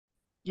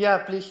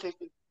Yeah, please take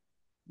it.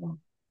 Yeah.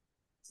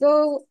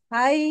 So,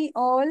 hi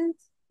all.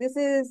 This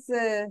is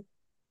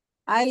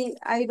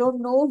I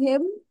don't know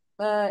him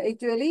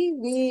actually.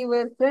 We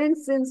were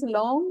friends since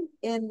long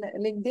in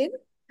LinkedIn.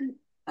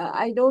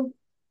 I don't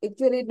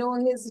actually know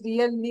his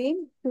real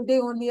name. Today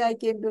only I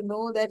came to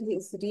know that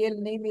his real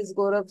name is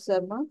Gaurav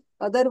Sharma.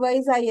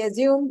 Otherwise, I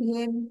assumed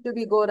him to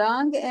be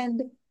Gorang,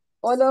 and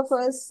all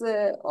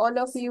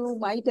of you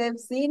might have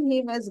seen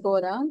him as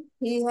Gorang.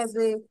 He has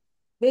a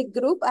big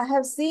group. I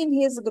have seen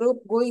his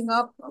group going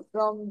up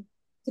from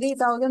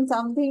 3,000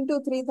 something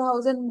to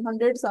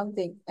 3,100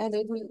 something, and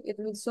it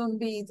will soon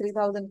be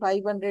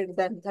 3,500,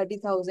 then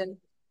 30,000.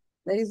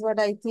 That is what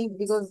I think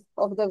because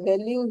of the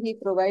value he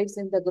provides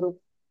in the group.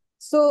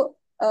 So,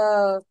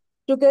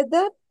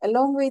 together,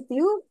 along with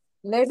you,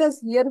 let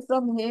us hear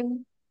from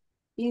him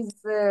his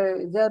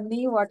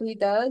journey, what he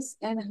does,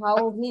 and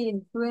how he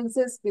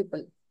influences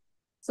people.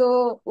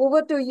 So,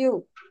 over to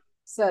you,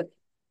 sir.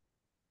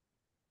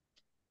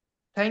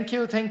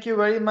 Thank you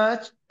very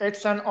much.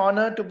 It's an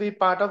honor to be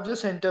part of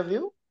this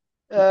interview.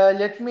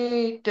 Let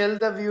me tell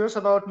the viewers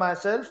about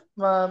myself.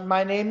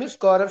 My name is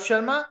Gaurav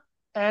Sharma,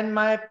 and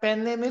my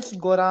pen name is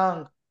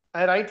Gorang.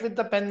 I write with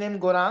the pen name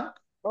Gorang.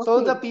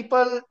 So the Okay.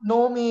 people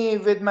know me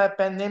with my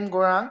pen name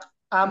Gorang.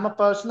 I'm a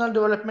personal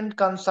development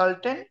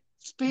consultant,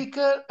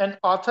 speaker, and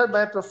author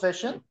by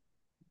profession.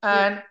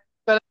 Okay. And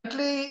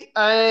currently,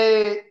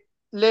 I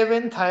live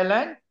in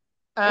Thailand,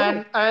 Oh,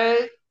 and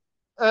I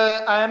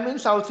am in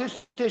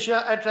Southeast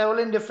Asia. I travel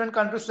in different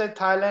countries like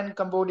Thailand,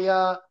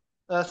 Cambodia,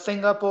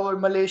 Singapore,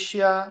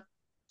 Malaysia,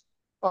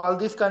 all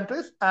these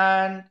countries.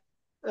 And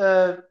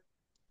uh,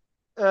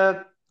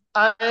 uh,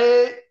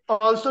 I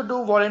also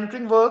do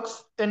volunteering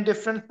works in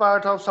different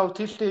parts of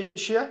Southeast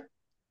Asia.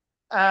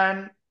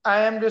 And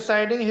I am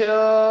residing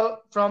here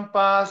from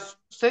past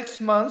 6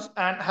 months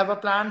and have a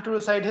plan to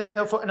reside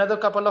here for another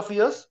couple of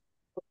years.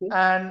 okay.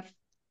 And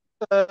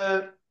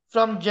uh,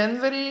 from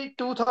January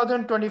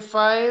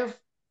 2025,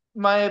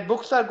 my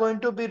books are going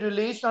to be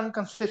released on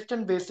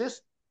consistent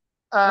basis.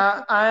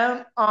 Okay. I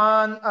am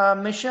on a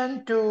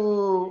mission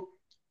to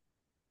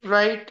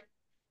write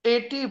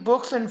 80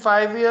 books in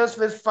 5 years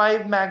with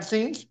five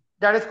magazines.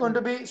 That is going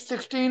to be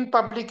 16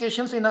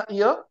 publications in a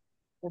year,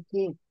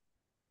 Okay.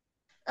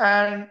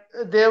 and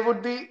there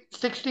would be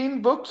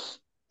 16 books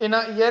in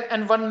a year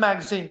and one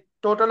magazine.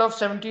 Total of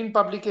 17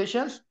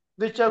 publications,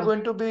 which are Oh,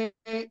 going to be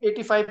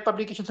 85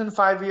 publications in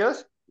 5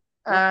 years.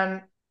 oh,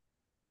 And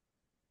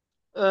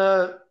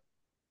uh,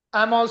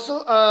 I'm also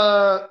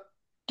a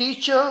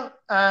teacher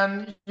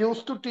and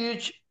used to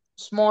teach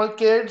small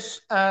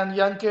kids and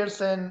young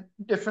kids in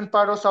different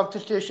part of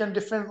Southeast Asia,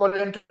 different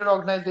volunteer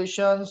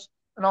organizations,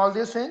 and all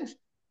these things.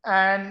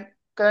 And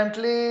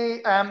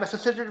currently, I'm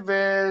associated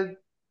with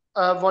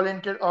a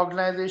volunteer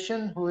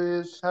organization who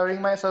is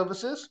hiring my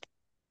services.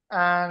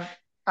 And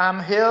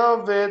I'm here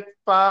with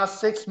past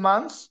 6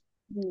 months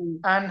hmm.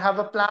 and have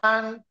a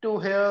plan to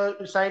here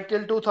reside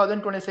till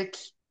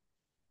 2026.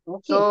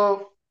 Okay.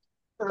 So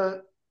uh,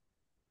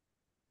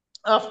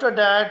 after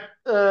that,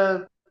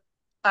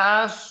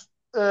 as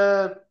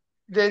uh,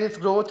 there is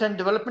growth and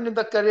development in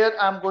the career,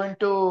 I'm going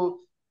to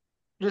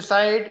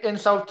reside in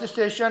Southeast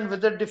Asia and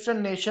visit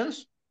different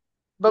nations.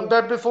 Okay.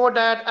 But before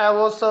that, I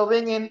was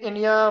serving in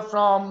India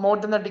from more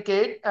than a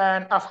decade.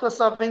 And after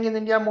serving in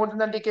India more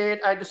than a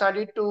decade, I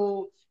decided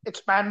to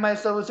expand my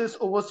services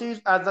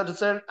overseas. As a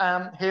result, I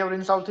am here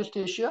in Southeast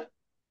Asia.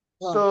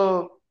 Wow.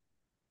 So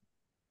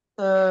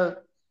uh,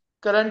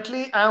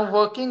 currently, I'm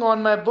working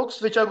on my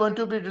books, which are going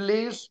to be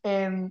released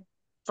in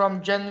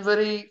from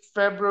January,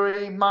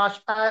 February, March.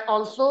 I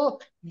also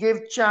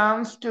give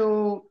chance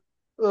to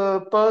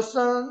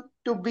person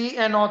to be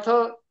an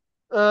author.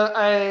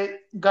 I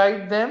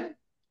guide them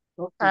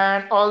Okay.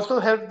 and also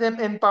help them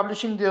in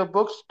publishing their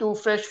books to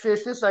fresh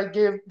faces. I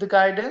give the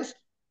guidance,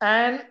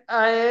 and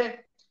I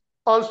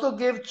also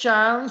give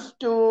chance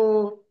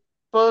to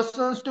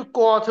persons to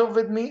co-author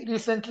with me.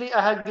 Recently,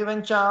 I have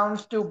given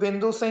chance to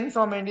Bindu Singh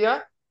from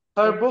India.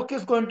 Her Okay. book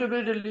is going to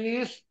be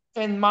released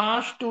in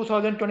March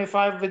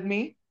 2025 with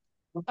me.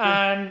 Okay.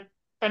 And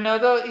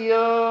another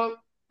year,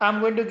 I'm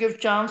going to give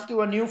chance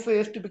to a new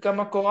face to become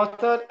a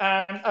co-author.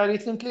 And I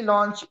recently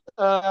launched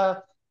a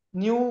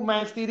new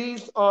my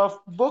series of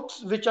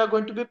books which are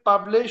going to be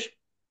published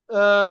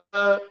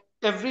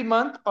every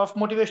month of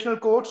motivational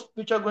quotes,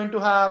 which are going to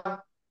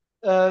have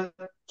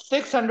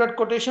 600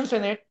 quotations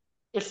in it.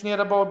 It's near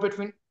about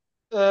between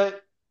uh,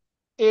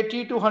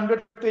 80 to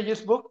 100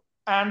 pages book,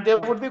 and there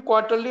Wow. would be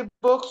quarterly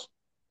books.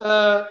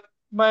 Uh,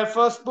 my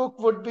first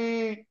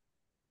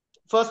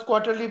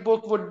quarterly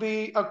book would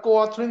be a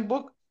co-authoring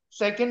book.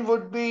 Second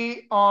would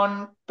be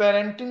on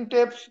parenting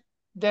tips,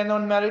 then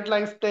on married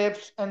life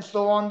tips, and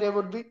so on. There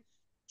would be.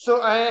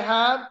 So I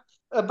have,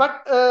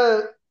 but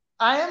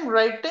I am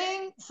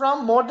writing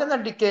from more than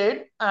a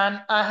decade,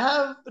 and I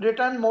have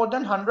written more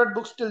than 100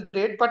 books till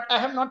date, but I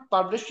have not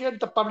published yet.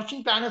 The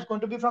publishing plan is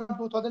going to be from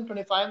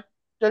 2025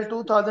 till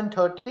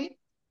 2030,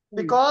 Hmm.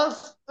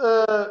 because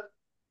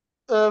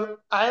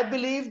I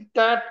believe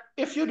that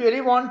if you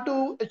really want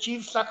to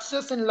achieve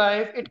success in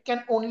life, it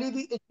can only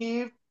be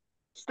achieved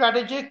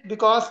strategic,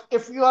 because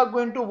if you are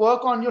going to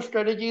work on your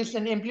strategies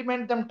and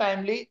implement them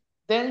timely,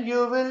 then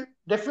you will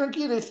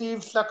definitely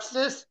receive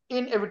success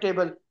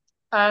inevitable.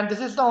 And this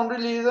is the only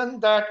reason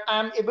that I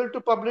am able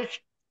to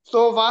publish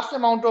so vast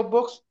amount of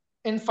books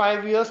in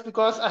 5 years,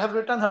 because I have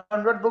written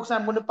 100 books.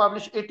 I'm going to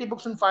publish 80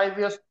 books in 5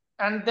 years,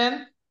 and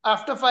then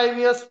after 5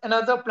 years,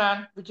 another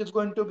plan which is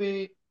going to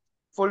be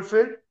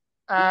fulfilled.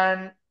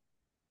 And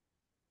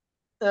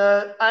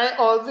I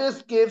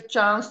always give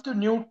chance to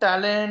new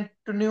talent,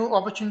 to new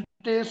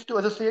opportunities to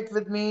associate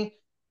with me,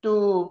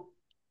 to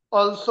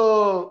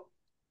also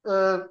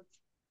uh,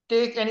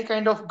 take any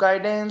kind of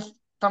guidance,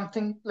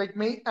 something like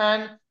me.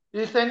 And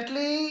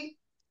recently,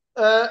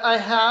 I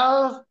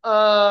have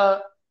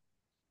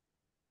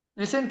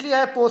recently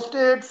I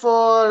posted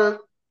for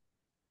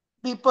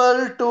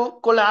people to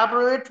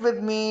collaborate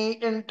with me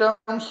in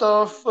terms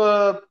of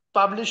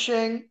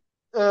publishing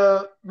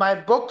my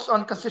books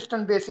on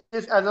consistent basis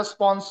as a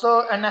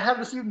sponsor, and I have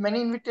received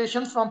many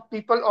invitations from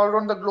people all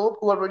around the globe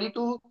who are ready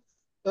to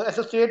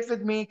associate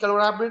with me,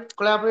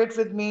 collaborate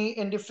with me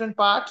in different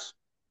parts.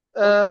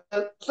 So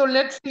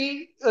let's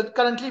see.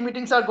 Currently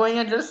meetings are going,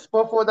 and let's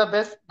hope for the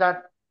best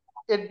that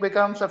it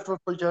becomes a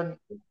fruitful journey.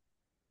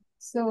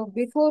 So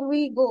before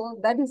we go,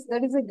 that is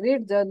a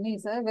great journey,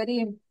 sir.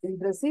 Very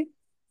impressive.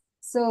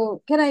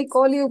 So can I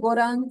call you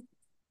Gorang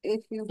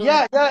if you don't?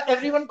 Yeah, yeah.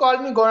 Everyone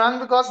called me Gorang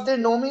because they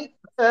know me.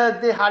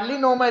 They hardly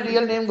know my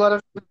real name,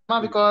 Gaurav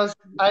Sharma, because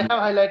I have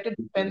highlighted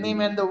the pen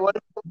name and the word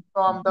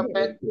from the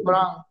pen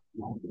Gorang.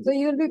 So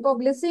you will be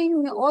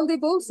publishing all the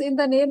books in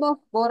the name of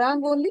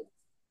Gorang only?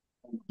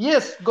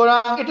 Yes,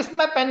 Gorang. It is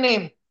my pen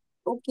name.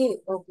 Okay,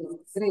 okay,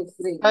 great,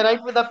 great. I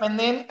write with a pen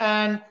name,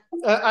 and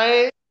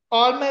I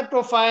all my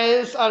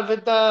profiles are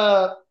with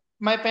the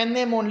my pen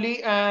name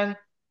only, and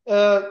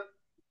uh,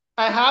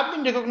 I have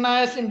been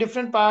recognized in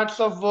different parts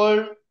of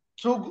world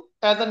through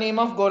as the name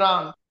of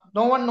Gorang.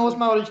 No one knows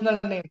my original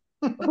name.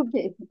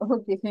 Okay,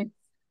 okay,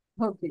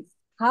 okay.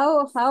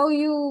 How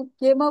you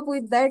came up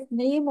with that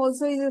name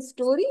also is a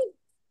story.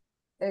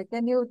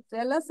 Can you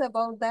tell us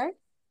about that?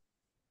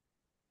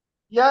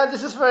 Yeah,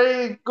 this is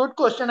very good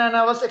question, and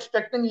I was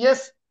expecting.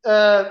 Yes,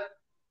 I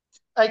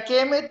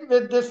came it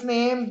with this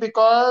name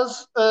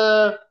because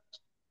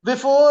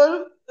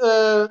before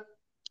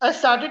I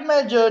started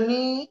my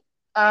journey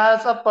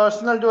as a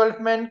personal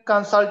development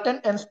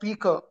consultant and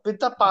speaker. With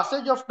the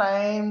passage of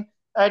time,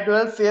 I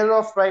developed fear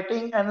of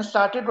writing and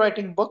started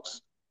writing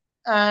books.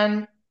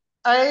 And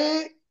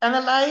I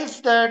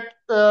analyzed that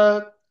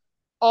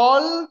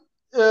all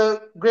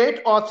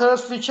great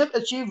authors which have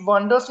achieved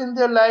wonders in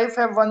their life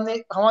have one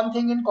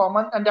thing in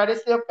common, and that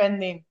is their pen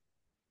name.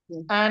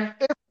 Okay. And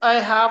if I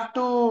have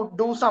to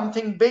do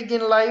something big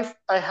in life,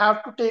 I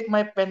have to take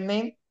my pen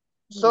name.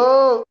 Hmm.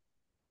 So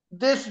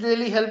this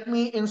really helped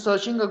me in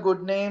searching a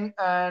good name,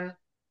 and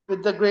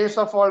with the grace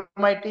of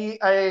Almighty,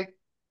 I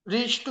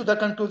reached to the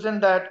conclusion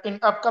that in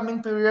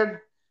upcoming period,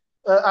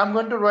 I'm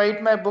going to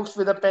write my books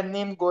with a pen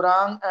name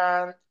Gorang,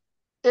 and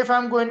if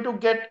I'm going to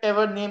get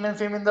ever name and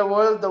fame in the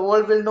world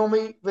will know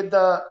me with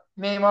the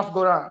name of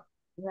Gorang.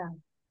 Yeah.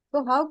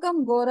 So how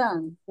come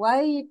Gorang?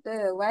 Why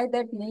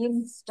that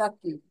name struck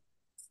you?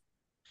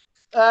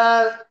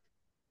 Uh,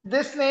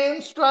 this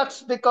name struck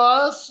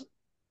because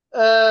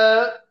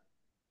uh,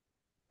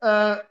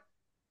 uh,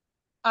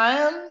 I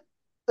am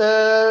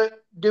a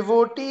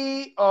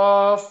devotee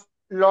of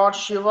Lord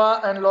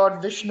Shiva and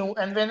Lord Vishnu,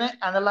 and when I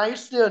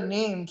analyzed their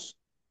names,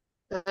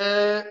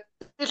 it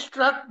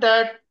struck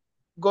that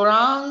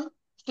Gorang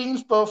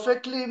seems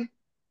perfectly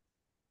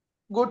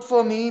good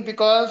for me,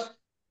 because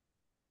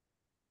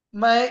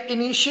my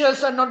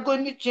initials are not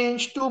going to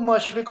change too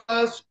much,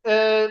 because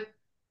in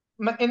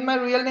my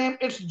real name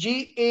it's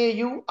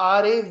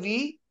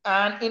Gaurav,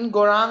 and in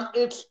Gorang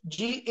it's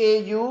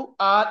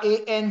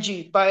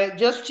Gaurang. By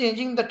just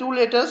changing the two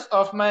letters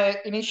of my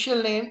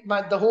initial name,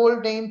 the whole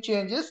name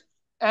changes.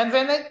 And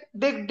when I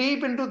dig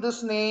deep into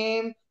this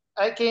name,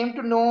 I came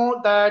to know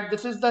that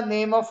this is the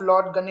name of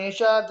Lord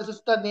Ganesha, this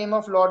is the name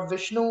of Lord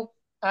Vishnu,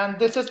 and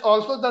this is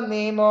also the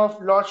name of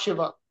Lord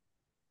Shiva.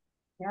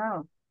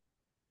 Yeah.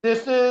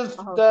 This is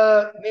Oh,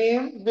 the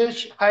name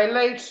which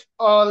highlights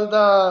all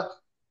the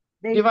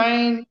they,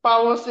 divine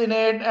powers in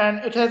it,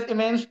 and it has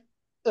immense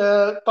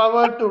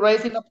power to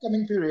rise in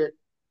upcoming period.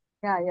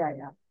 yeah, yeah,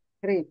 yeah.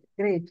 Great,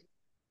 great.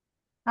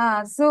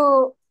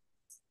 So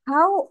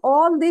how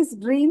all these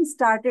dreams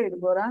started,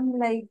 Gorang?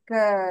 Like,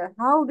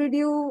 how did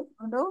you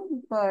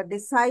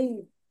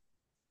decide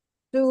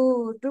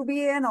to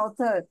be an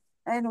author,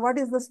 and what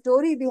is the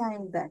story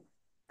behind that?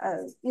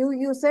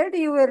 You said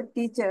you were a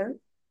teacher,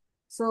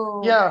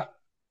 so Yeah,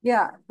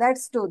 yeah, that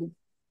story.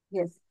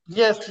 Yes.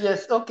 yes,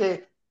 yes.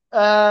 Okay.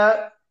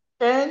 Uh,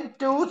 in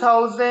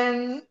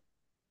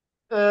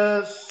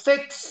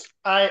 2006,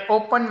 I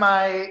opened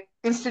my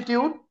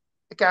institute,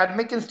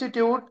 academic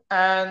institute,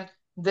 and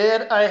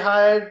there I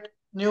hired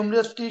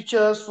numerous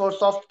teachers for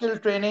soft skill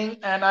training,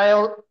 and I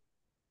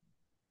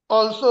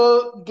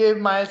also gave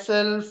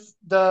myself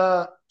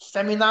the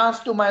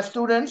seminars to my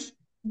students.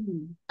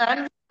 Hmm.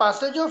 And with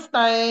passage of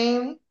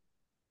time,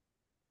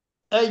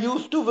 I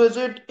used to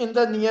visit in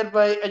the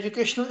nearby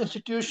educational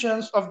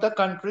institutions of the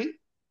country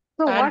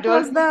So and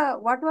develop my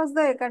what was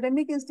the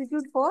academic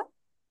institute for?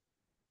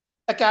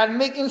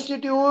 academic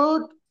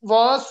institute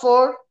was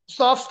for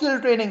soft skill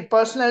training,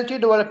 personality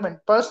development,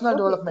 personal Okay,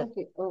 development.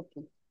 okay,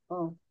 okay.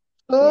 Oh,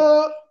 yeah.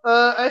 So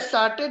I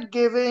started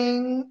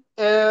giving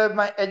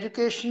my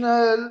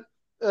educational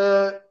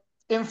uh,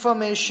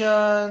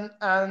 information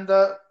and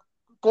the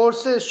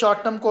courses,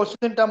 short-term courses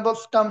in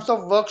terms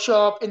of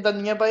workshop in the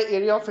nearby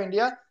area of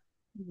India.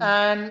 Hmm.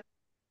 And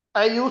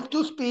I used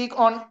to speak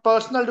on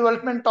personal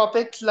development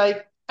topics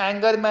like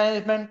anger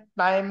management,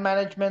 time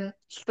management,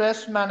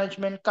 stress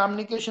management,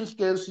 communication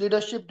skills,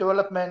 leadership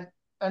development,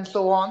 and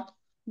so on.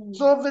 Hmm.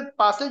 So, with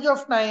passage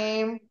of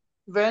time,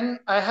 when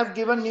I have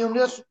given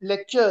numerous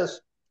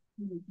lectures,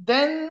 Hmm.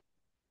 then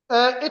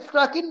it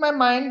struck in my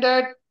mind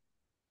that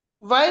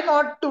why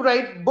not to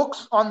write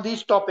books on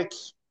these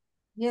topics?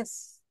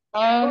 Yes,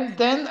 of course. And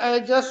then I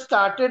just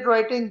started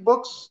writing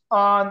books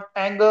on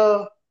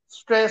anger,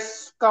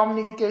 stress,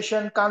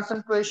 communication,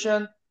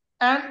 concentration.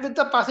 And with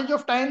the passage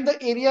of time,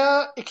 the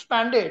area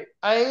expanded.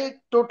 I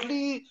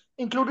totally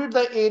included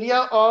the area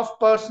of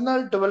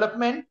personal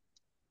development.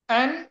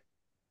 And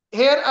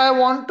here I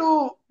want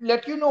to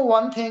let you know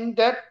one thing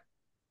that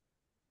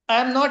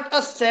I am not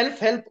a self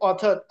help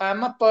author. I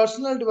am a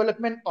personal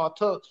development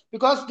author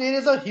because there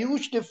is a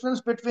huge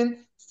difference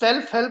between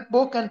self help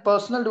book and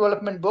personal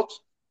development books.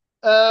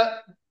 Uh,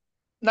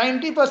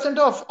 90%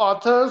 of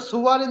authors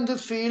who are in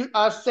this field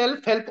are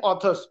self-help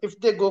authors if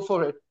they go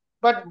for it,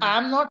 but Hmm. I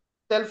am not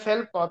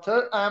self-help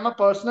author. I am a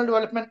personal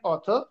development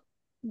author,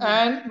 Hmm.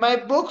 and my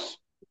books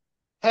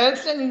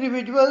helps an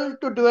individual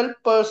to develop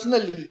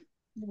personally.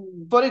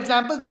 Hmm. For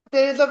example,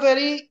 there is a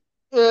very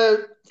uh,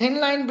 thin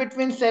line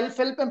between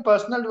self-help and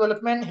personal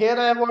development. Here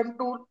I want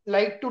to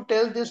like to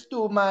tell this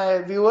to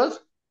my viewers.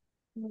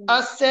 Hmm.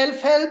 A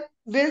self-help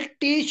will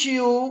teach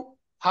you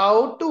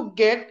how to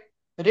get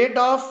rid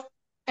of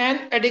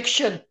an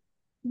addiction,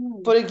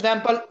 Hmm. for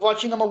example,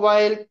 watching a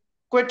mobile,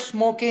 quit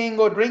smoking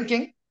or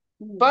drinking.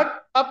 Hmm.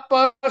 But a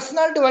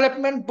personal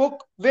development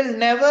book will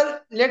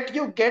never let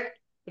you get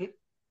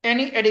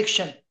any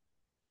addiction.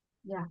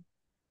 Yeah,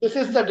 This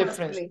is in the the first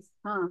difference. place.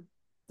 Huh.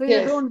 So you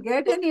Yes, don't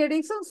get any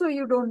addiction, so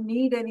you don't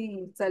need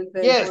any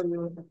self-help yes. or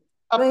you.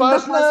 A So in the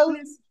first personal,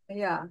 place,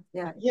 yeah,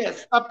 yeah.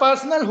 yes, a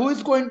personal who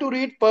is going to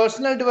read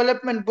personal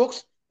development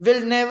books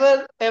will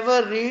never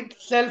ever read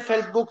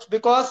self-help books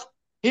because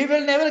he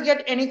will never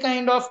get any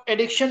kind of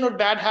addiction or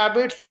bad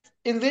habits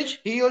in which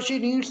he or she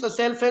needs a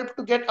self-help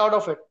to get out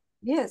of it.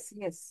 Yes,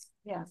 yes,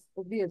 yeah,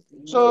 obviously.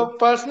 So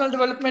personal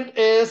development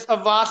is a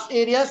vast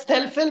area.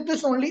 Self-help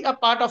is only a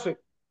part of it.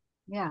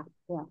 Yeah,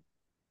 yeah.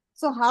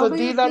 So how So do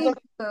you these are the think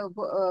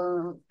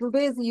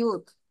today's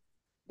youth?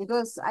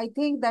 Because I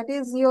think that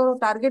is your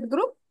target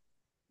group.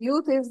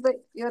 Youth is the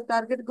your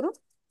target group.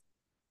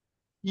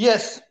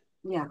 yes.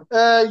 Yeah.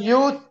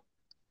 Youth.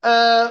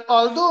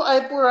 Although I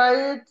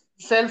provide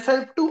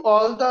self-help to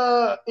all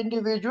the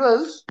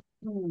individuals,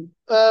 Hmm.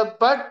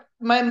 but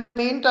my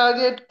main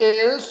target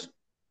is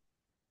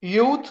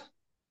youth,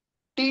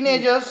 Hmm.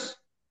 teenagers,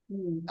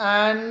 Hmm.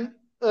 and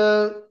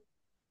uh,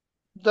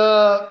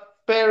 the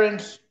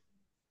parents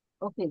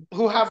Okay.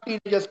 who have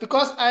teenagers,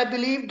 because I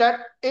believe that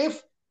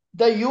if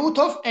the youth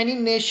of any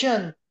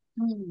nation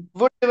Hmm.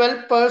 would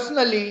develop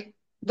personally,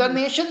 the Hmm.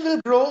 nation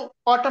will grow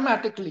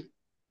automatically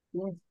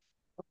Yes,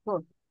 of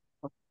course.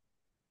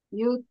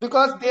 Youth.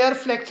 because they are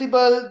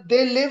flexible,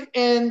 they live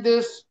in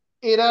this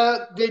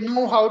era, they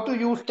know how to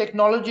use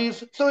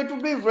technologies. So it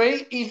would be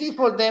very easy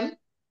for them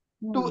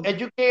to Hmm.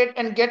 educate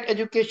and get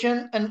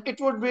education, and it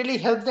would really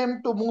help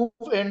them to move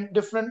in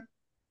different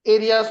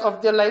areas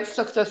of their life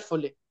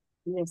successfully.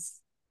 Yes,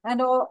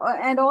 and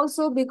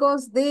also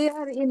because they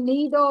are in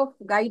need of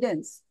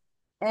guidance,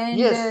 and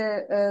Yes,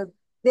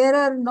 there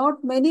are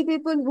not many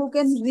people who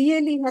can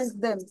really help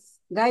them,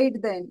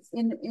 guide them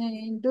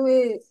into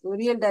a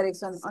real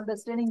direction,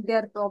 understanding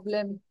their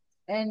problem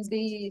and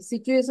the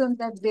situation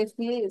that they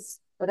face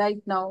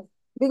right now,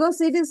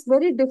 because it is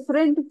very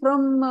different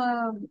from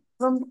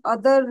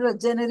other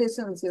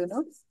generations.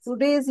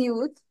 Today's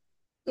youth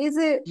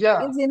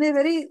yeah, is in a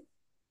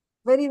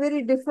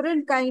very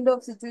different kind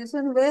of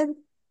situation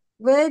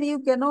where you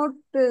cannot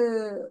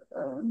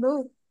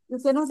no you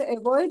cannot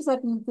avoid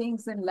certain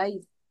things in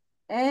life,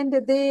 and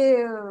they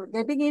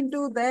getting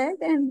into that,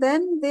 and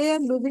then they are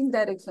losing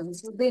direction,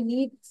 so they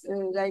need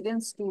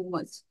guidance too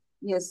much.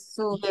 Yes,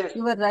 so yes,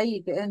 you are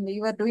right, and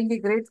you are doing a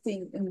great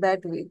thing in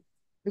that way,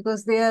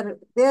 because they have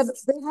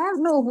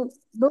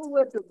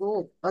nowhere to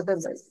go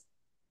otherwise.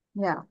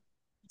 Yeah.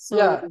 So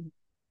yeah.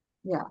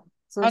 yeah.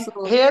 so And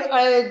so here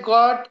I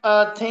got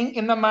a thing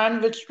in the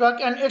mind which struck,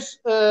 and it's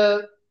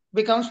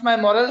becomes my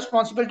moral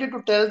responsibility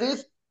to tell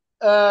this.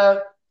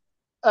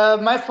 Uh,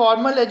 my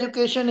formal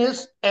education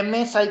is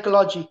MA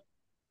Psychology.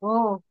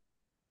 oh,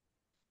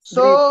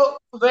 great. So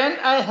when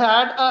I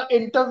had an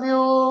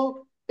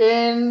interview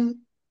in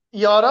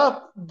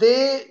Europe,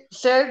 they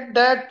said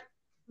that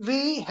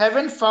we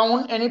haven't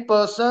found any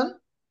person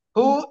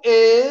who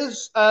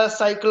is a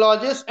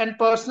psychologist and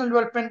personal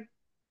development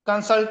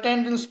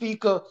consultant and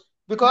speaker,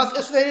 because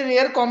it's very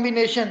rare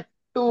combination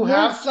to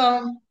have Yes,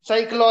 some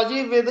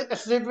psychology with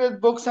associated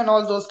with books and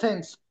all those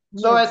things.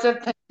 So I yes.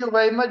 said thank you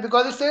very much,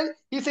 because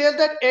he says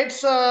that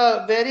it's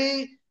a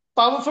very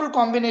powerful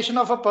combination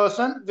of a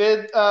person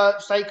with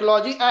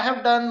psychology. I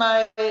have done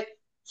my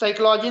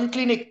psychology in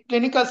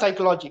clinical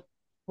psychology.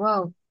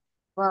 Wow,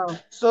 wow.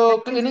 So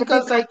That means very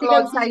clinical practical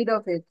psychology, side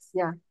of it.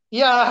 Yeah.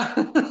 yeah.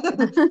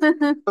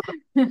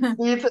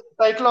 With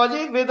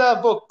psychology with a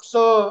book.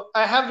 So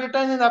I have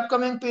written in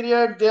upcoming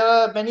period. There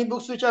are many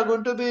books which are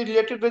going to be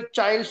related with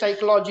child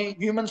psychology,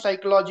 human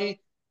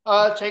psychology,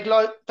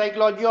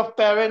 psychology of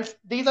parents.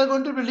 These are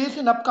going to release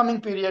in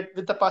upcoming period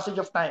with the passage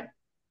of time.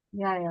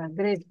 Yeah, yeah.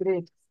 Great,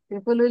 great.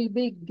 People will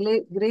be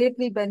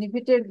greatly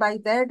benefited by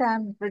that,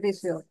 I'm pretty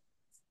sure.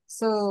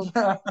 So,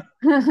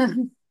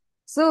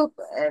 so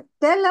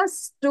tell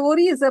us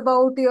stories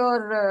about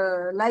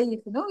your life.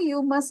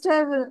 You must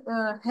have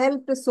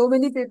helped so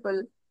many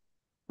people,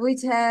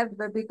 which have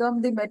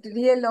become the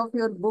material of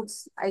your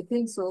books. I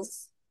think so.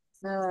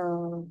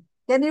 Uh,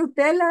 can you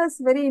tell us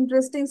very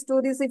interesting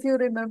stories if you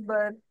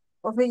remember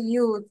of a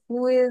youth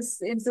who is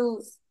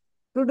into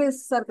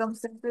today's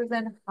circumstances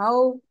and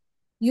how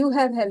you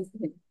have helped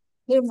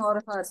him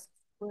or her?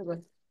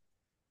 Whoever.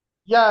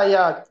 Yeah,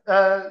 yeah.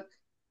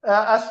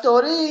 A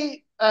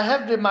story I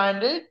have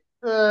reminded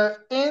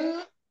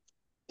in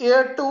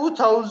year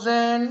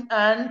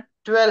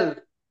 2012.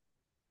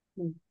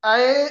 Hmm,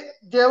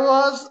 There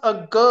was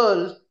a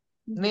girl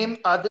hmm, named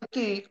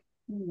Aditi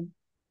hmm,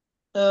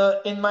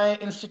 in my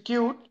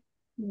institute,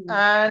 hmm.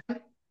 and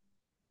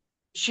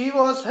she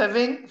was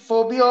having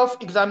phobia of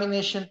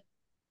examination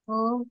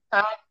Oh,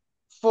 and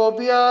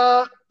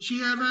phobia. She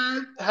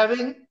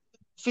having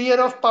fear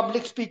of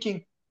public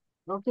speaking,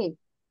 okay.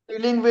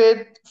 dealing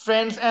with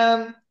friends,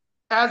 and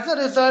as a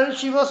result,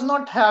 she was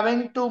not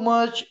having too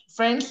much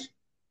friends,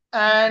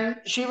 and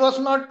she was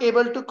not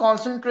able to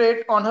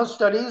concentrate on her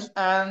studies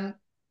and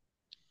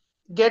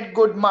get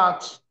good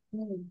marks.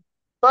 Hmm,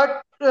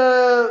 But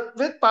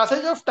with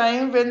passage of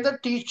time, when the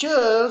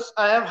teachers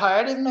I have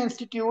hired in my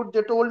institute,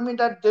 they told me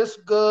that this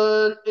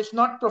girl is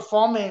not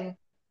performing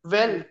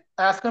well hmm,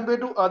 as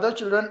compared to other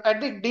children. I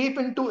dig deep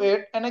into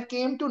it and I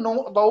came to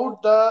know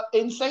about the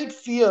inside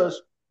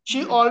fears.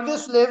 She hmm,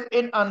 always lived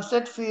in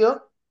unsaid fear.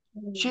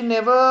 hmm, She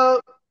never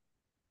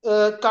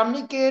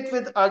communicate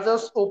with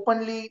others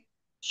openly.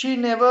 She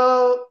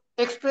never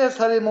express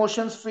her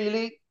emotions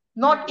freely,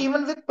 not hmm.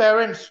 even with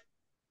parents.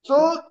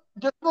 So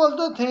this was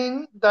the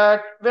thing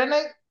that when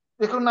I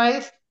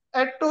recognized,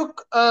 I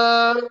took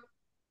a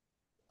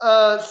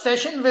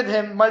session with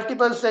him,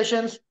 multiple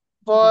sessions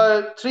Hmm,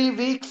 for 3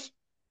 weeks,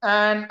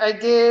 and I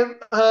gave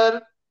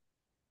her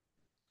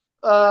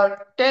a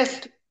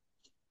test,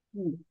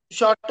 hmm,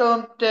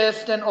 short-term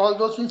test, and all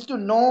those things to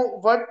know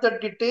what the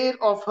detail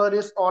of her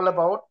is all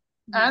about.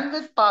 hmm, And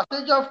with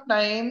passage of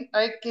time,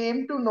 I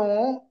came to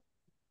know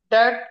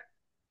that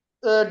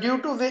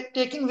due to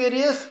taking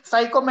various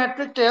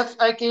psychometric tests,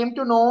 I came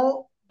to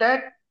know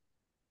that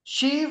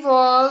she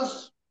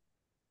was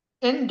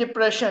in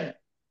depression,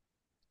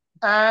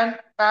 and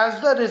as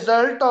the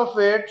result of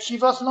it, she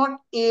was not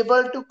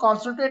able to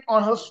concentrate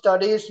on her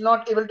studies,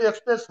 not able to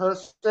express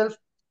herself.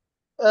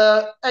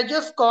 I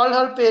just call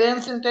her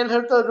parents and tell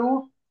them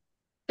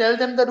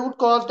the root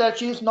cause, that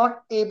she is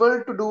not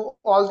able to do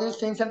all these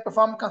things and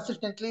perform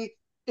consistently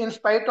in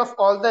spite of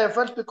all the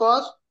efforts,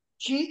 because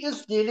she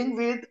is dealing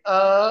with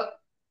a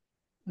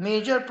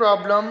major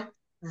problem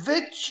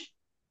which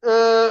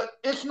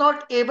is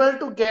not able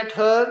to get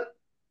her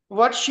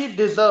what she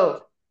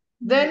deserves.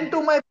 Then, hmm.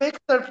 to my big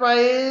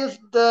surprise,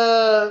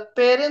 the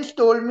parents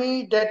told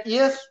me that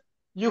yes,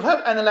 you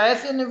have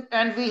analyzed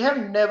and we have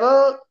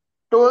never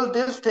told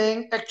this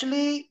thing.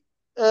 Actually,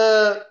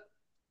 uh,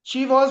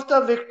 she was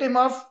the victim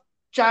of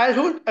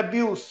childhood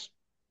abuse.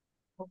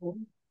 Oh,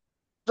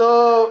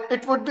 So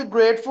it would be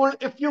grateful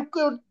if you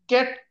could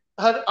get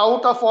her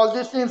out of all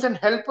these things and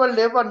help her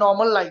live a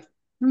normal life.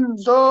 hmm.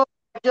 So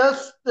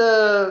just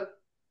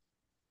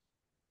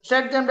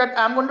said them that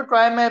I'm going to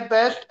try my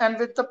best, and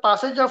with the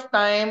passage of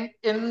time,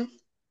 in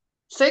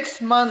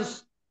 6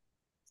 months,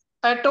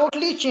 I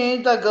totally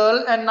changed the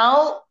girl, and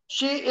now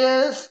she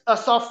is a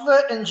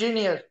software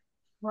engineer.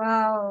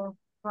 Wow,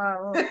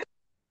 wow.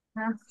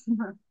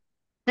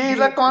 She is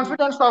a Great, great,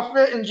 confident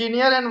software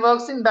engineer and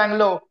works in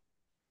Bangalore.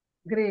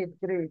 great,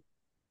 great.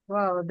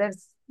 Wow,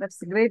 that's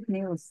great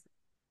news.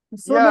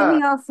 So many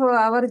Yeah, of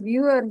our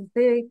viewers,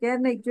 they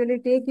can actually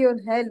take your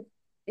help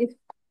if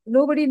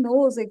nobody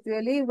knows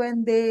actually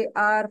when they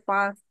are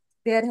past,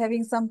 they are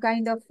having some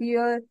kind of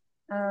fear,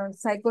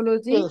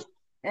 psychology, yes,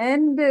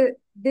 and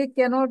they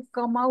cannot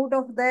come out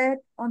of that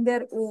on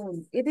their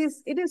own. It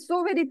is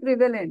so very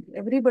prevalent.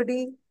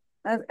 Everybody,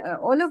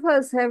 all of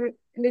us have a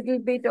little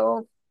bit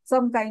of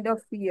some kind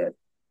of fear.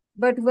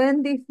 But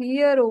when the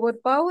fear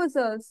overpowers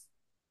us,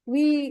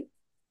 we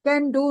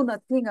can do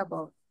nothing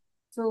about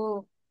it.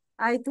 So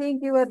I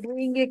think you are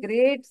doing a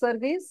great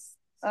service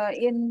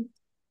in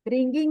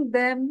bringing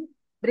them,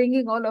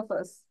 bringing all of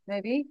us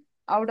maybe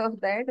out of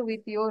that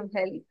with your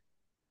help.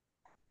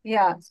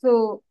 Yeah.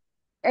 So,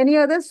 any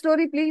other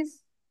story,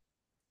 please?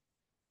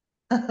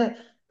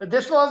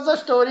 This was the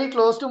story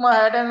close to my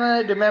head, and I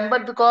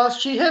remembered because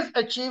she has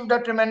achieved a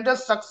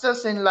tremendous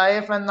success in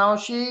life, and now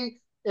she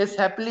is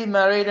happily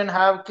married and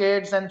have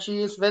kids, and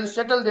she is well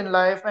settled in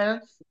life.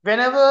 And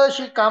whenever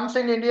she comes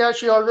in India,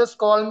 she always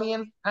call me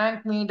and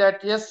thank me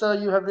that yes, sir,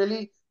 you have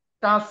really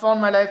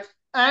transformed my life.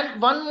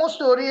 And one more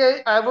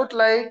story I would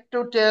like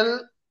to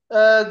tell.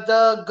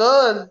 The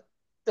girl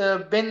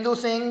Bindu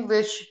Singh,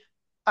 which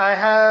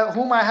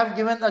whom I have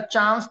given a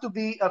chance to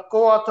be a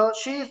co-author.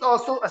 She is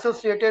also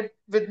associated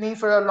with me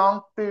for a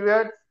long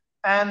period,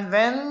 and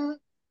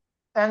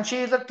and she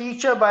is a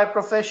teacher by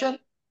profession.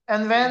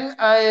 And when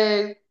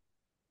I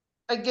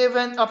gave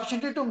an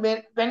opportunity to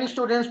many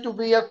students to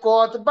be a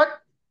co-author,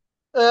 but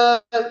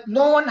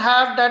no one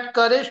had that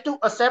courage to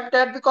accept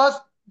that because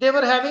they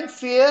were having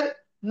fear,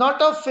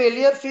 not of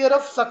failure, fear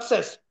of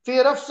success.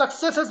 Fear of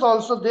success is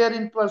also there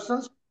in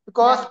persons,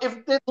 because Yeah.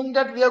 if they think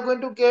that we are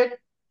going to get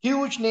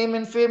huge name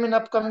and fame in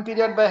upcoming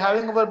period by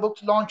having our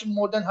books launched in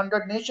more than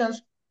 100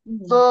 nations,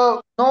 Mhm.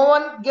 so no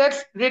one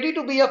gets ready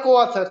to be a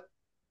co-author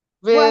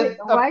Why? with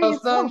a Why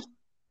is personal so?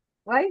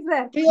 Why is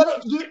that? fear.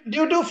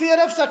 Due to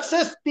fear of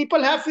success,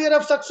 people have fear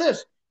of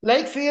success.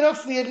 Like fear of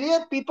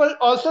failure, people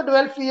also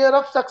develop fear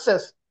of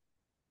success.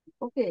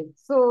 Okay.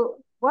 So,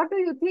 what do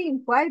you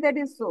think? Why that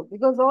is so?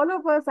 Because all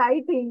of us,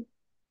 I think,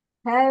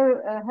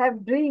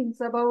 have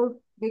dreams about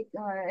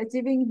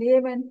achieving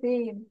name and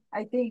fame.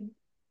 I think,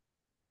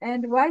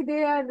 and why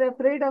they are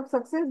afraid of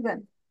success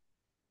then?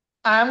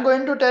 I am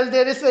going to tell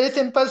there is very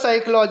simple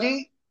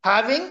psychology.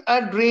 Having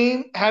a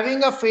dream,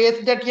 having a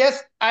faith that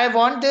yes, I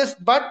want this,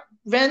 but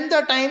when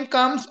the time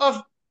comes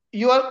of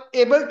you are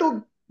able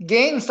to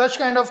gain such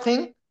kind of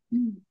thing,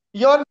 Mm.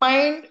 your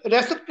mind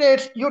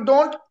reciprocates. You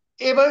don't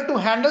able to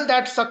handle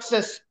that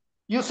success.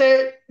 You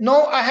say,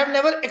 no, I have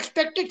never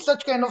expected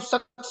such kind of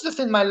success in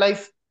my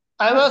life. I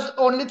was Oh.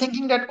 only thinking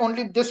that only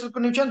this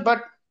recognition,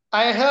 but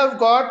I have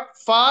got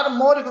far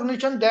more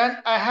recognition than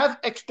I have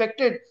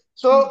expected.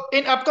 So Mm.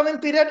 in upcoming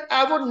period,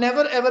 I would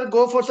never ever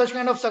go for such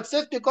kind of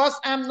success because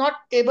I am not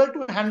able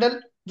to handle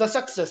the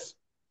success.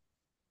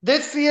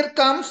 This fear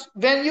comes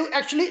when you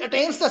actually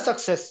attains the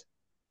success.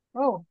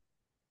 Oh.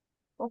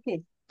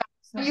 Okay.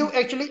 When So, you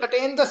actually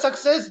attain the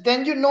success,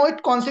 then you know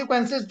it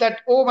consequences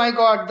that oh my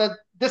god, that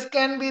this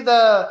can be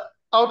the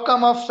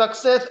outcome of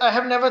success. I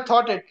have never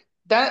thought it.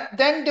 Then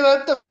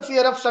develop the fear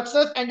of success,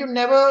 and you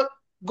never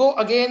go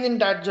again in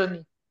that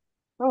journey.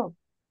 oh.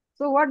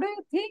 So, what do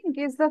you think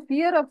is the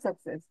fear of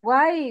success?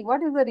 Why?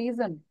 What is the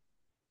reason?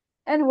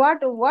 And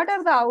what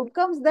are the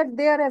outcomes that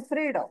they are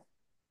afraid of?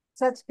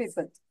 Such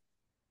people.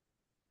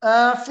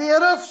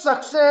 Fear of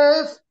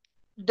success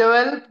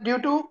develop due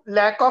to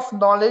lack of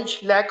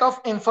knowledge, lack of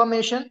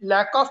information,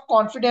 lack of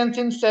confidence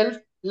in self,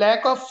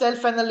 lack of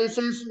self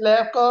analysis,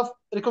 lack of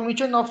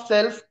recognition of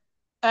self.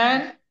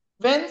 Mm. And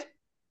when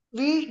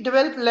we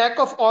develop lack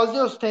of all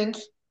those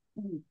things,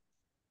 Mm.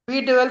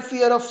 we develop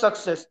fear of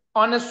success.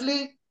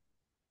 Honestly,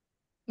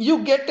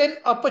 you get an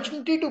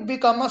opportunity to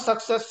become a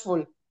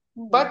successful.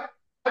 Mm. But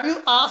have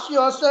you asked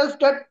yourself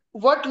that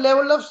what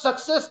level of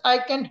success I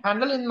can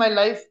handle in my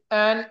life,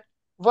 and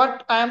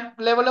what I am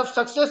level of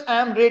success I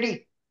am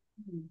ready?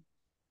 Mm.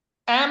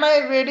 Am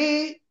I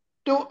ready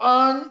to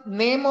earn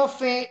name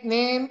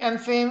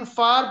and fame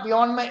far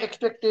beyond my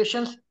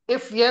expectations?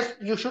 If yes,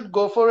 you should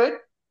go for it.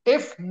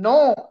 If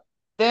no,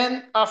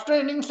 then after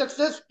earning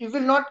success, you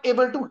will not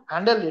able to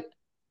handle it.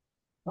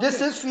 This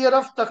Okay. is fear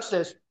of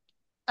success.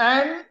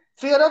 And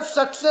fear of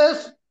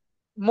success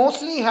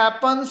mostly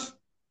happens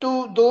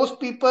to those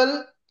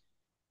people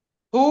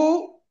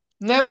who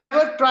never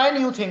try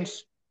new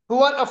things,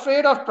 who are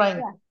afraid of trying.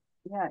 Yeah.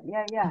 Yeah.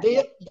 Yeah. Yeah. They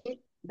Yeah. they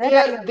That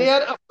I they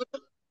are understand.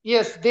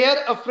 yes, they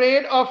are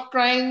afraid of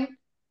trying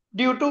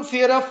due to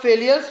fear of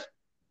failures.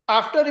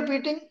 After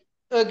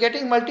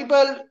getting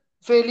multiple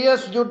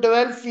failures, you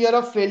develop fear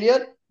of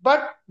failure.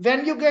 But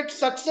when you get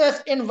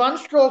success in one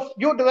stroke,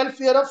 you develop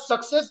fear of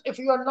success if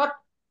you are not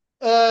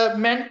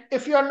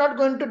if you are not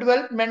going to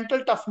develop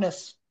mental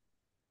toughness.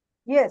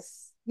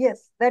 Yes,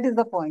 yes, that is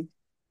the point.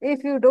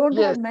 If you don't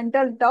have Yes,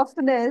 mental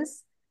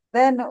toughness,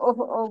 then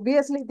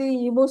obviously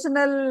the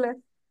emotional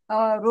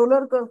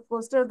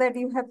coaster that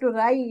you have to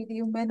ride,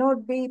 you may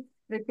not be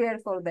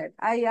prepared for that.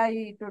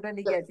 I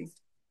totally yes, get it.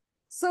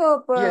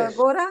 So, yes.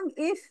 Gorang,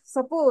 if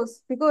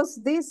suppose,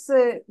 because this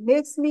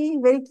makes me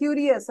very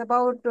curious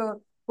about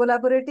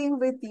collaborating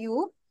with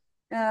you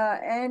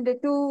and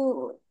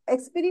to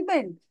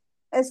experiment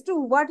as to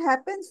what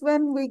happens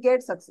when we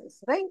get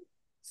success, right?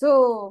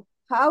 So,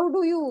 how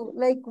do you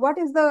like what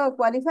is the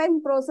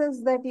qualifying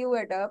process that you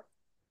adopt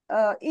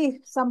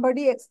if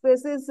somebody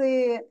expresses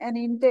an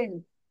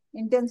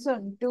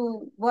intention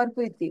to work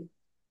with you?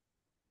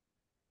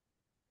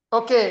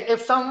 Okay,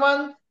 if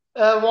someone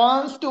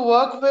wants to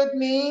work with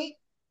me,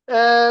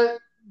 uh,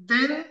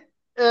 then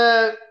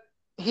uh,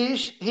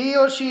 he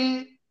or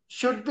she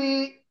should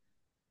be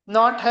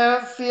not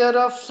have fear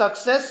of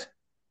success.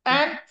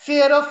 and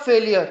fear of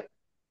failure.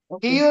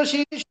 Okay. He or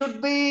she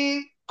should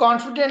be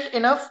confident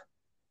enough,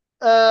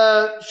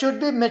 should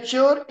be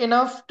mature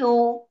enough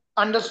to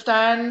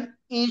understand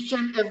each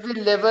and every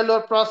level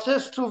or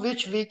process through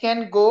which we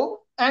can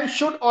go, and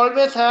should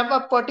always have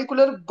a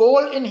particular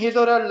goal in his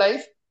or her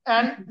life,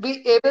 and Mhm. be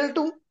able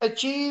to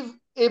achieve,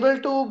 able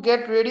to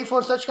get ready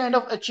for such kind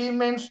of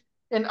achievements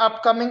in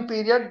upcoming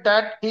period,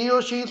 that he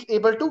or she is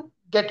able to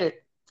get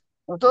it.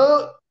 Okay.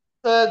 So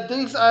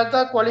these are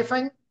the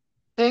qualifying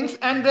things,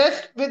 and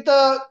rest with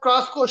the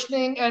cross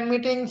questioning and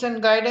meetings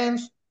and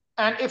guidance.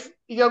 And if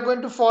you're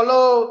going to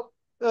follow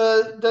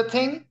the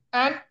thing,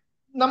 and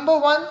number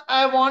one,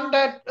 I want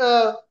that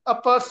a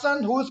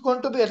person who is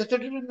going to be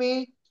associated with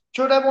me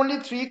should have only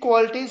three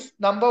qualities.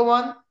 Number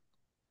one,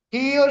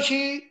 he or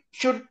she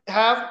should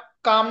have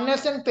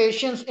calmness and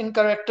patience in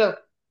character,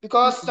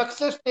 because Mhm.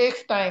 success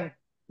takes time.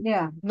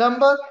 Yeah.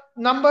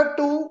 Number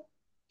two,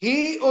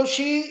 he or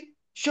she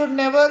should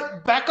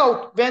never back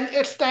out when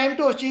it's time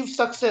to achieve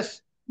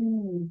success.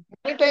 Hmm.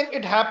 Many times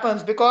it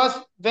happens, because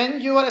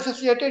when you are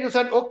associated, you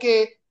said,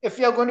 okay, if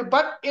you are going to,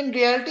 but in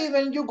reality,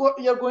 when you go,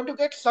 you're going to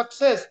get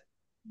success.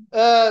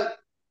 Uh,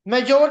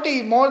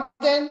 Majority, more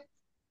than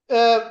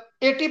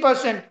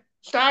 80%,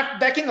 start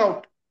backing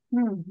out,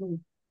 Hmm. Hmm.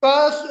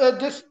 because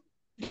this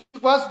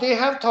because they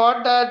have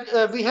thought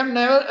that we have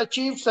never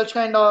achieved such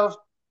kind of.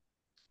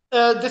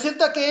 This is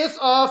the case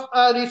of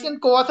a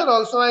recent co-author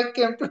also. I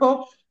came to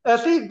know.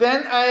 See,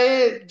 when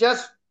I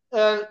just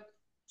uh,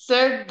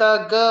 said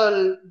the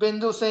girl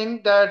Bindu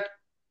Singh that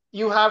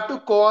you have to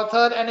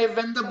co-author, and if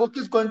when the book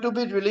is going to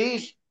be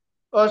released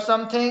or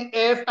something,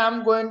 if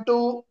I'm going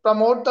to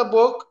promote the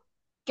book,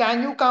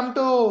 can you come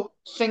to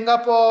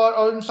Singapore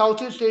or in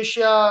Southeast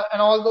Asia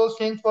and all those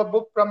things for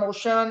book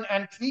promotion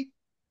and fee?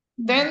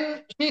 Hmm.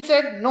 Then she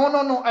said, no,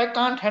 no, no, I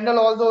can't handle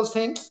all those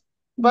things.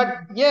 Hmm. But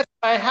yes,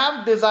 I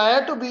have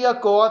desire to be a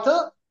co-author,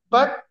 Hmm.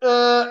 but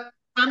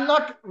I'm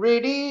not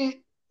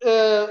ready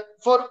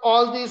for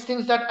all these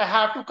things that I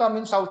have to come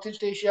in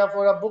Southeast Asia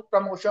for a book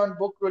promotion,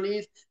 book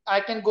release. I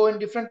can go in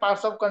different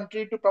parts of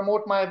country to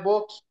promote my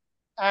books,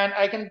 and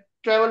I can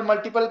travel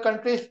multiple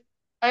countries.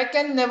 I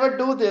can never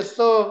do this.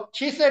 So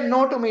she said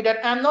no to me,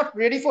 that I'm not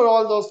ready for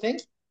all those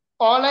things.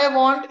 All I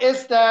want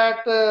is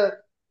that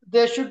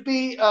there should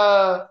be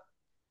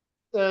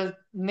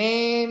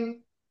name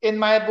in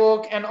my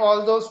book and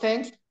all those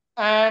things.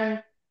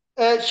 And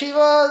she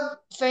was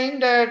saying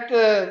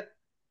that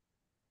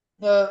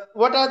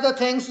what are the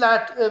things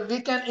that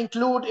we can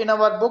include in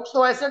our book.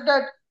 So I said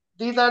that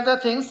these are the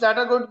things that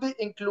are going to be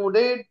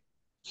included.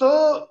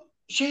 So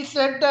she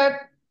said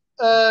that,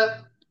 uh,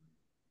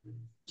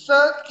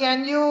 sir,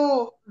 can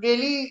you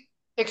really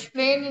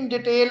explain in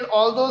detail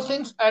all those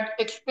things? I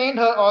explained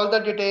her all the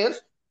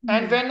details.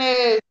 And Hmm. when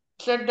I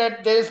said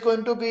that there is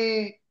going to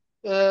be,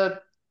 uh,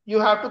 you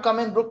have to come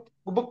in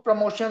book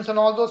promotions and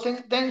all those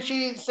things, then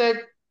she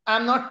said,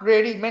 I'm not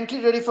ready,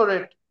 mentally ready for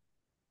it.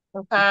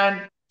 Okay.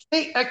 And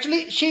see,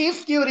 actually, she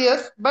is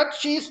curious, but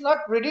she is not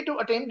ready to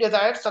attain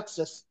desired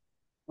success.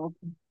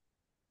 Okay.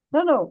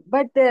 No, no,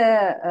 but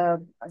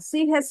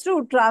she has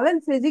to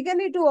travel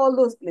physically to all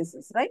those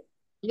places, right?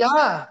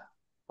 Yeah.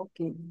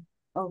 Okay.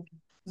 Okay.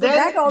 So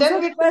that Then also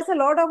we requires a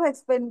lot of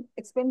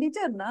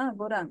expenditure, na,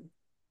 Goran?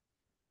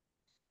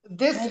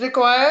 this Right.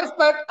 requires,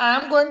 but I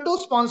am going to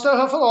sponsor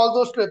her for all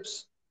those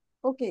trips.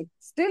 Okay.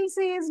 Still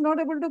she is not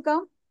able to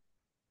come?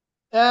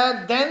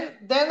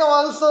 Then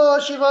also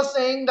she was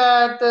saying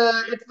that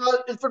it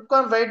would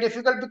become very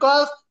difficult,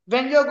 because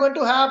when you are going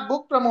to have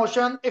book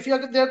promotion, if you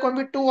are, there are going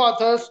to be two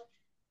authors,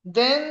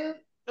 then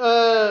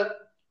uh,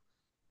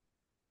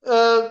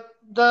 uh,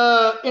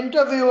 the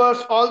interviewers,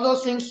 all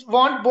those things,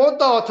 want both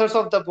the authors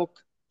of the book,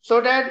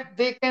 so that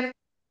they can.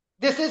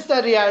 This is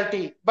the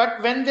reality.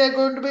 But when they're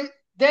going to be,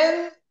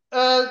 then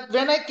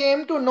when I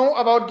came to know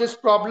about this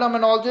problem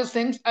and all these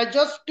things, I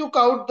just took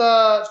out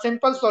the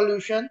simple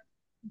solution.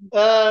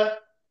 uh,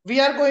 we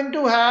are going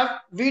to have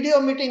video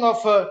meeting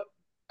of her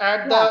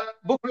at Yeah. the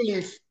book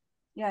release.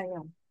 Yeah.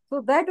 Yeah.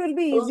 So that will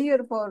be So, easier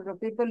for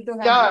people to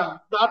yeah, handle.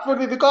 that would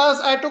be,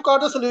 because I took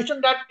out a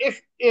solution that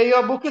if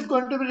your book is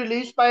going to be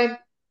released by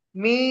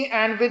me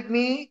and with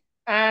me,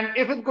 and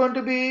if it's going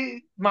to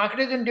be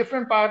marketed in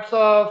different parts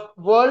of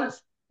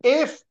worlds,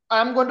 if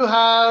I'm going to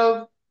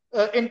have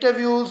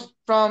interviews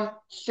from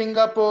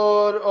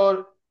Singapore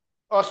or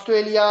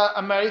Australia,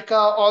 America,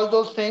 all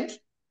those things,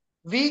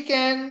 we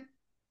can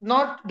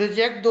not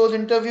reject those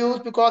interviews,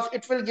 because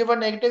it will give a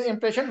negative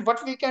impression.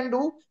 What we can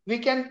do, we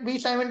can be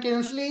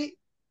simultaneously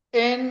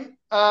in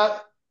a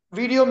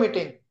video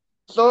meeting,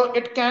 so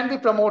it can be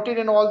promoted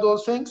in all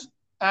those things.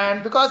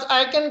 And because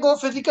I can go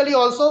physically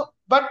also,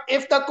 but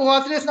if the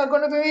co-author is not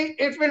going to be,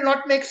 it will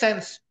not make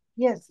sense.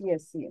 Yes.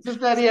 Yes. Yes. This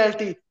is the So,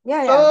 reality.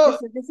 yeah. Yeah. So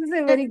This is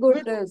a we, very we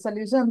good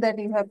solution that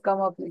you have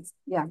come up with.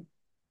 Yeah.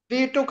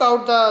 we took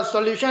out the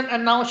solution,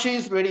 and now she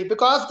is ready,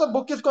 because the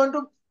book is going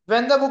to,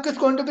 when the book is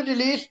going to be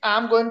released,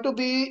 I'm going to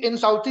be in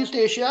Southeast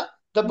Asia.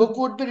 The book Mhm.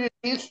 would be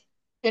released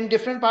in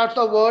different parts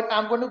of the world.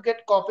 I'm going to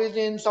get copies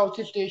in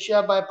Southeast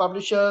Asia by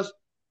publishers,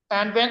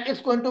 and when it's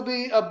going to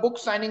be a book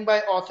signing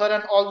by author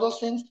and all those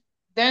things,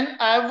 then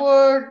I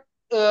would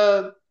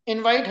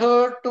invite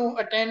her to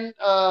attend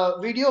a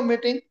video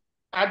meeting.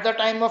 At the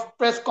time of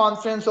press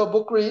conference or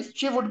book release,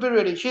 she would be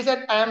ready. She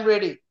said, I am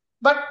ready.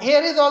 But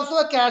here is also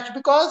a catch,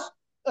 because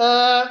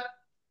uh,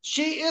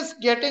 she is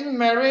getting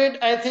married,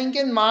 I think,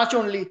 in March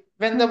only,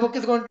 when the Hmm. book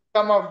is going to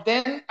come out.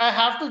 Then I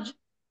have to,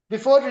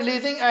 before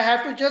releasing, I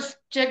have to just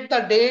check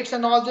the dates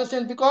and all this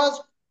things, because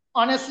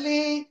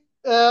honestly,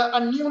 a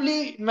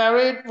newly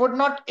married would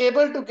not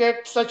able to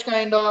get such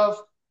kind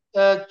of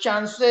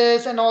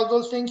chances and all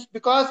those things,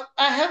 because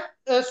I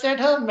have said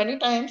her many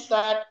times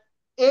that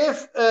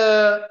if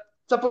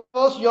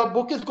suppose your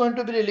book is going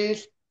to be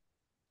released,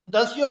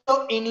 does your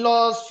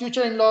in-laws,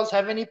 future in-laws,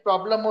 have any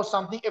problem or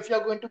something if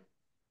you're going to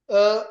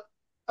uh,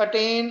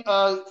 attain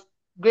a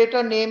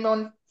greater name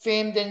on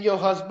fame than your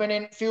husband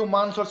in few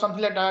months or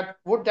something like that?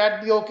 Would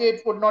that be okay?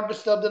 It would not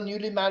disturb the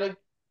newly married.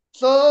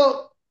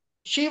 So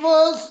she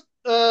was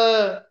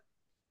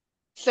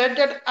said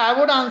that I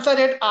would answer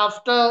it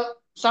after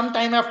some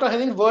time, after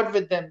having word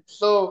with them.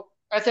 So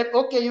I said,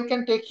 okay, you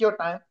can take your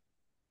time.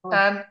 Oh.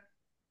 And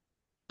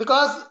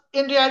because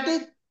in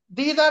reality,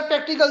 these are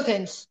practical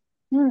things.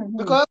 Hmm. Hmm.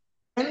 Because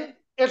when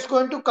it's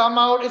going to come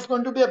out, it's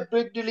going to be a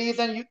big release.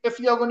 And if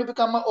you are going to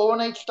become an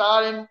overnight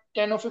star in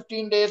 10 or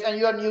 15 days and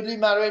you are newly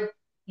married,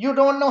 you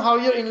don't know how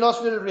your in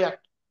laws will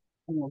react.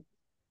 Oh.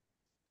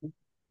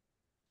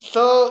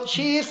 So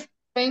she is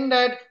saying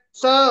that,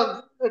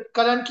 sir,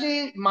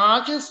 currently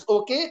March is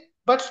okay,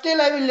 but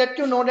still I will let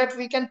you know that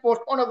we can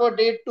postpone our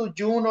date to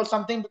June or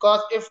something,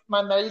 because if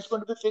my marriage is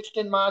going to be fixed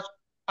in March,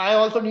 I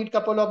also need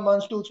couple of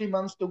months, 2 3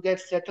 months to get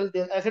settled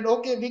there. I said,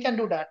 okay, we can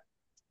do that,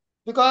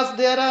 because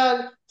there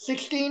are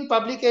 16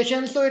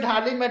 publications, so it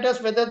hardly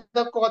matters whether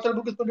the author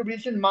book is going to be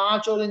released in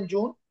March or in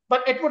June,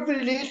 but it would be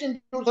released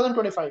in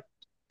 2025.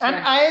 And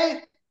Yeah.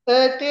 I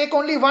take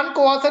only one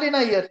co-author in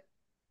a year.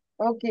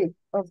 Okay.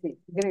 Okay.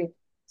 Great.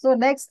 So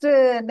next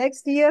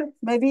year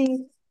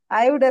maybe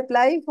I would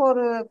apply for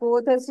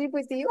co-authorship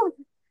with you.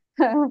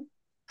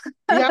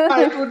 Yeah,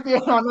 it would be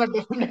an honor,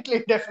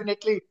 definitely,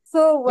 definitely.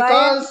 So why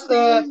I'm Because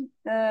saying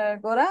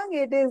Gorang,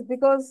 it is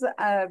because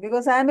I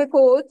am a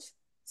coach.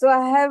 So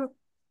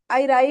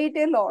I write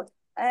a lot,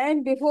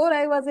 and before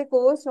I was a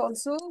coach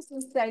also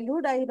since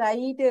childhood I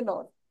write a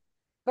lot.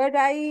 But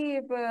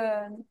I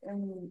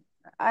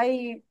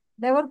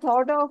never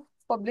thought of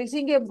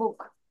publishing a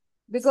book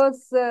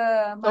because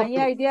my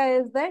okay, idea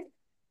is that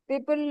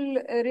people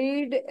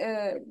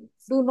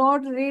do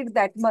not read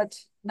that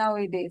much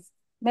nowadays.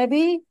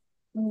 Maybe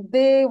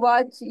they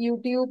watch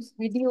YouTube's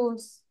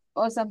videos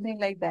or something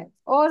like that,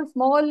 or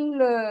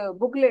small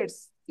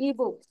booklets,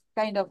 ebooks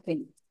kind of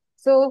thing.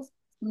 So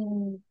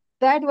mm,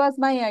 that was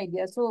my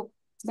idea. So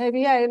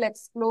maybe I will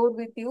explore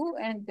with you,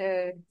 and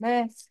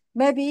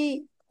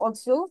maybe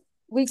also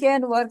we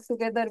can work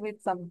together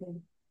with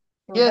something.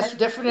 So yes, that is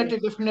great. definitely,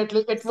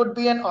 definitely, it would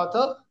be an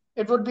author.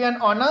 It would be an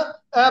honor.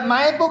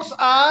 My books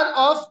are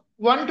of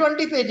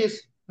 120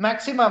 pages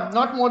maximum,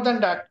 not more than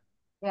that.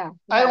 Yeah,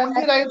 I yeah,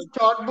 only that's write good.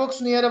 short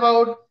books near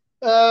about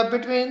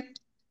between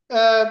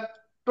uh,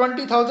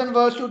 20,000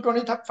 words to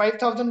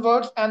 25,000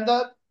 words, and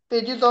the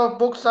pages of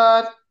books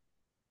are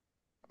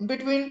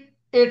between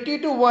 80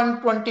 to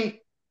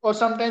 120 or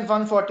sometimes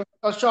 140.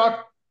 A short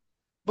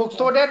book, Yeah,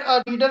 so that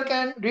a reader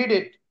can read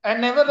it. I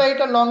never write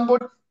a long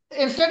book.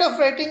 Instead of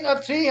writing a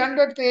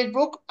 300-page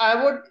book,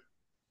 I would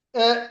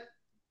uh,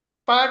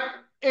 part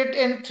it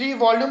in three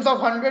volumes of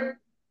 100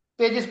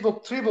 pages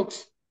book, three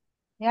books.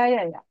 yeah,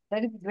 yeah, yeah.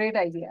 That is a great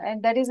idea,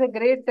 and that is a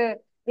great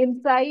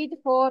insight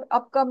for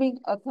upcoming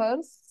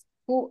authors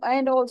who,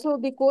 and also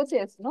the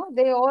coaches. No,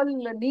 they all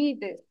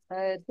need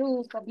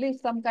to publish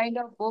some kind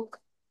of book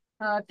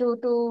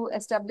to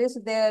establish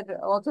their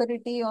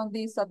authority on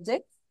the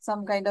subject,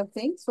 some kind of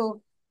thing.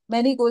 So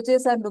many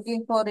coaches are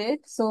looking for it.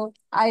 So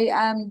I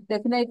am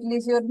definitely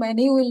sure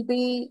many will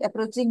be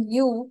approaching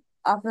you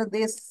after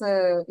this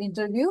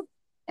interview,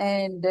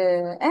 and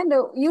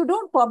you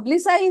don't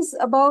publicize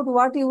about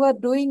what you are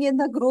doing in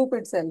the group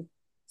itself.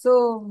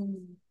 So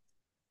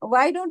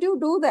why don't you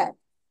do that?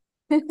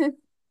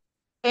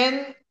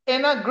 In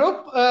a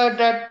group,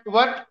 that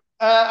what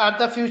are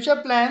the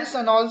future plans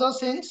and all those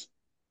things.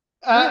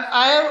 Yes.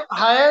 I have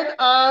hired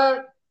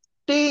a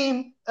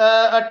team.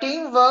 A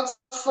team works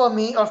for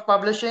me of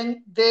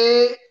publishing.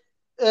 They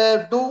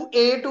do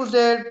A to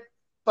Z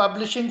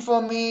publishing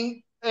for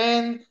me.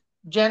 In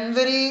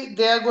January,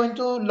 they are going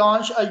to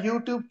launch a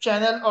YouTube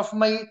channel of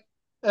my,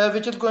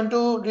 which is going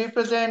to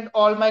represent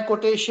all my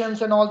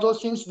quotations and all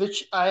those things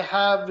which I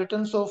have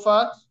written so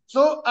far.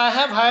 So I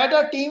have hired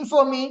a team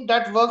for me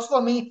that works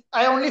for me.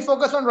 I only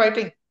focus on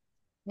writing.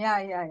 Yeah,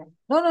 yeah, yeah.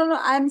 No, no, no.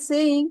 I'm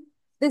saying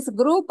this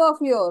group of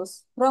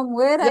yours, from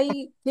where Yeah.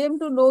 I came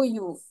to know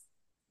you,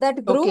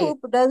 that Okay. group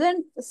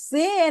doesn't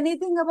say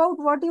anything about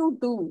what you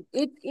do.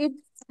 It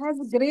has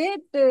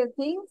great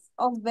things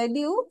of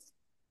value,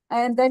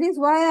 and that is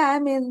why I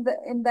am in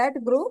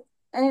that group.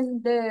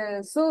 And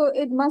so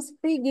it must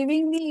be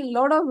giving me a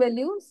lot of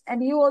values.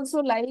 And you also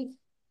like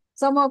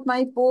some of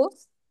my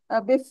posts.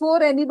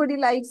 before anybody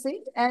likes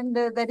it. And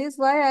that is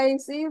why I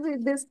say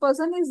that this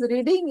person is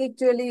reading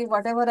actually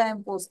whatever I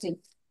am posting.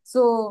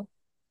 So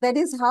that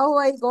is how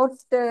I got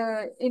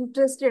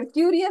interested,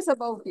 curious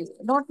about you.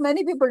 Not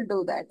many people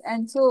do that.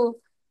 And so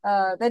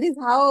that is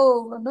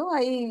how,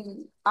 I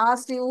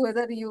asked you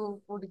whether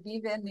you would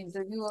give an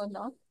interview or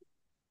not.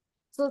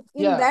 So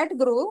in Yeah, that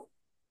group,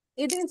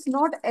 it is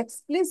not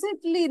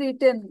explicitly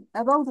written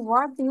about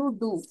what you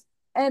do.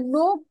 And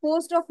no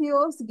post of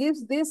yours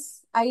gives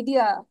this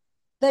idea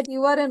that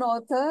you are an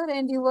author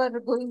and you are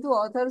going to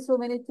author so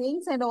many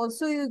things. And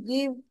also you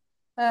give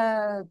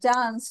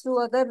chance to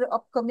other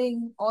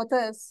upcoming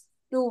authors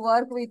to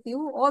work with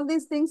you. All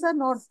these things are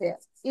not there.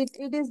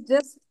 It is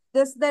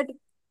just that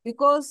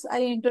because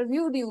I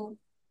interviewed you,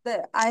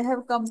 that I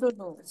have come to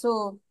know.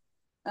 So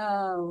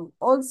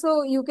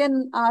also you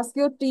can ask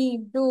your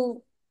team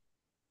to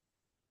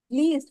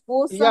please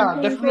post yeah,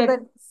 something so definitely. that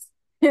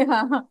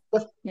yeah,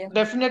 yeah,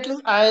 Definitely,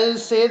 I'll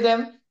say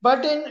them.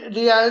 But in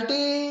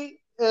reality,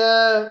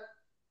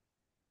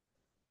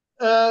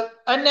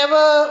 I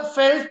never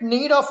felt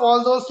need of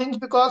all those things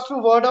because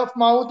through word of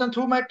mouth and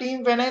through my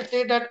team, when I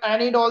say that I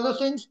need all those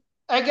things,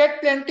 I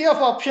get plenty of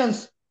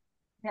options.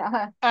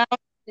 yeah,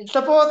 And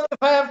suppose if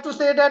I have to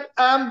say that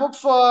I am booked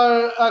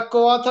for a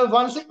co-author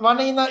one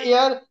in a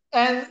year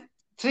and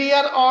three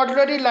are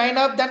already lined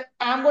up, then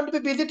I am going to be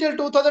busy till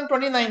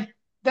 2029.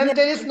 Then yeah,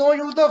 there is no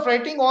use of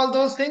writing all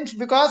those things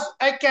because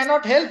I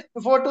cannot help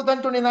before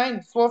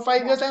 2029. For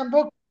five yeah, years I am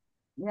booked.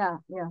 yeah,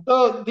 yeah.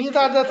 So these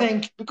are the Okay.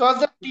 things because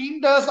the team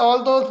does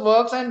all those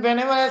works, and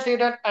whenever I say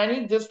that I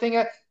need this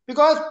thing,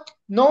 because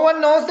no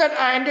one knows that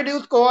I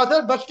introduced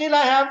co-author, but still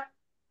I have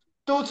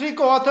two, three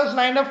co-authors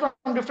lined up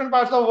from different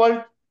parts of the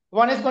world.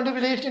 One is going to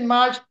be released in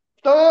March.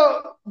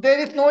 So there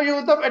is no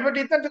use of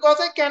advertisement because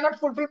I cannot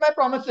fulfill my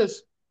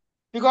promises.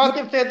 Yeah, Because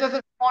if they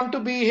just want to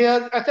be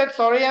here, I said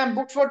sorry, I'm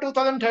booked for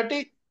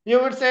 2030.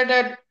 You would say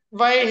that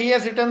why he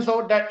has written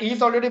so that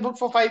he's already booked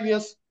for 5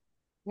 years.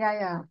 yeah,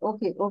 yeah.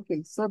 Okay,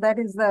 okay. So that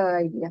is the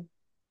idea.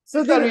 This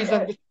So is the the reason.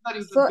 This is the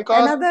reason so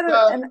because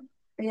another and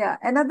yeah,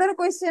 another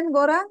question,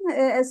 Gaurang,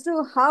 as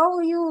to how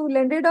you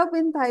landed up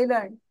in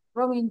Thailand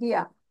from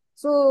India.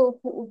 So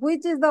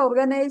which is the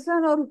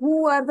organization or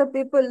who are the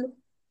people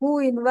who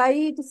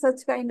invite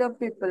such kind of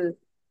people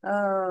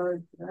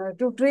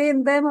to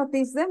train them or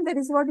teach them? That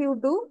is what you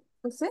do,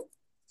 you say?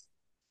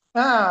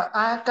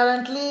 I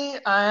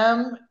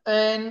am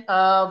in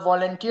a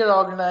volunteer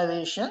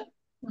organization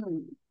Hmm.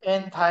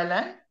 in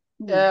Thailand.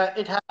 Hmm.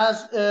 It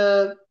has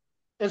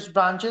its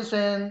branches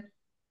in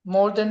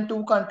more than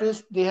two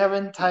countries. They have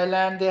in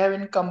Thailand, they have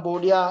in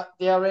Cambodia,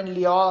 they have in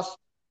Laos,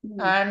 Hmm.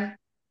 and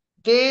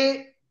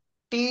they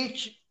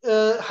teach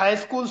high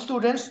school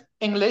students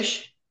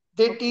English.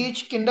 They Okay.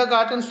 teach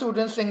kindergarten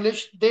students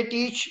English. They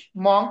teach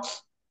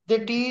monks. They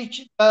Hmm.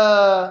 teach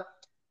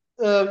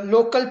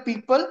local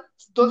people.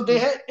 So Hmm.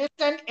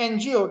 it's an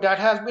NGO that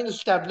has been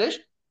established,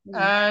 Hmm.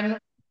 and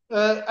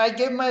I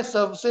gave my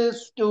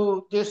services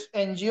to this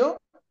NGO,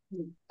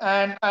 Hmm.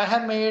 and I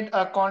have made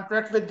a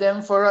contract with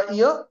them for a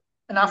year.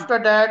 And Hmm. after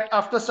that,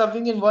 after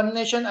serving in one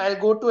nation, I'll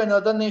go to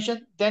another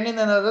nation, then in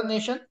another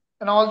nation,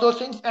 and all those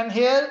things. And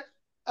here,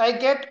 I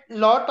get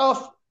lot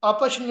of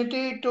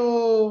opportunity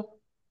to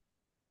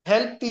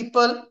help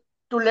people,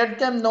 to let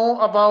them know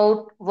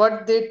about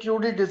what they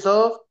truly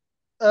deserve.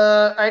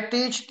 I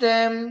teach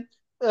them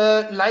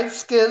life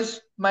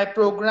skills, my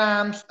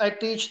programs. I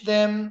teach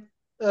them,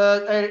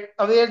 I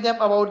aware them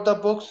about the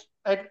books.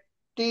 I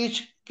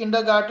teach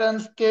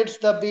kindergarten kids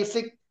the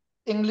basic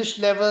English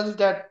level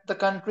that the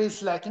country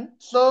is lacking.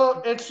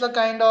 So it's a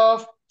kind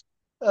of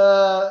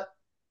uh,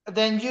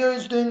 the NGO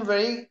is doing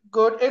very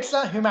good. It's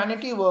a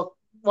humanity work,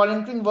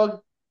 volunteering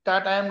work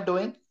that I am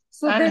doing.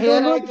 So And they do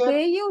here I not get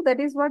pay you. That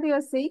is what you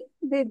are saying.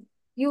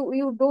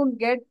 You don't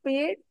get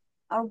paid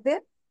out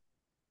there.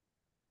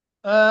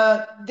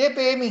 they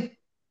pay me.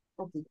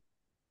 Okay.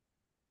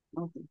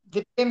 Okay.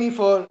 They pay me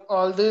for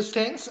all these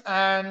things,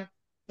 and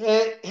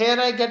here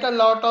I get a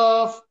lot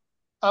of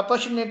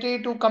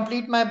opportunity to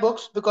complete my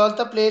books because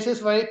the place is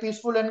very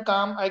peaceful and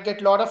calm. I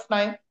get a lot of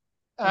time,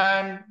 Okay.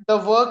 and the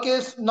work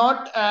is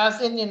not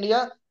as in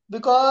India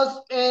because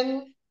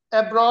in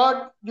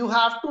abroad you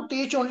have to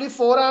teach only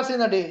 4 hours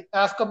in a day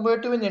as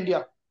compared to in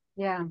India,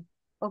 Yeah.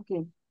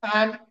 Okay.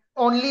 and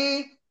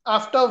only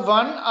after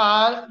 1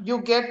 hour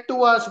you get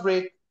 2 hours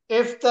break.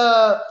 If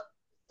the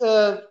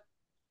uh,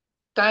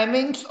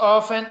 timings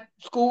of an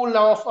school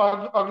of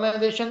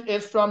organization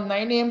is from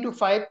 9 a.m. to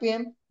 5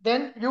 p.m.,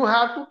 then you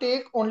have to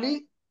take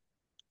only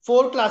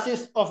four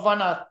classes of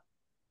 1 hour.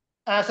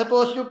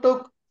 Suppose you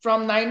took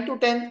from 9 to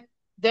 10,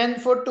 then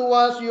for 2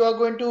 hours you are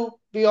going to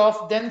be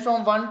off, then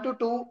from 1 to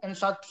 2, and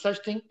such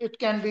thing. It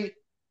can be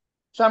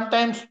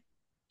sometimes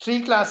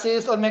three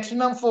classes or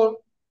maximum four.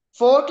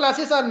 Four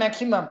classes are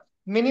maximum.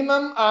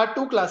 Minimum are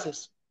two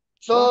classes.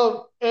 Okay.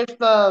 So it's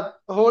the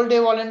whole day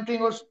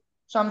volunteering or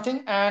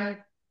something, and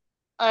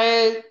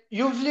I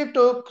usually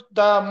took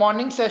the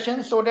morning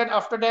session so that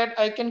after that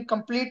I can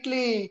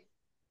completely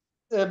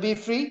be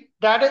free.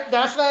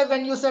 That's why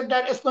when you said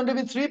that it's going to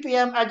be 3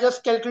 p.m., I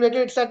just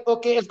calculated. Said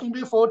okay, it's going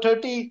to be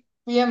 4:30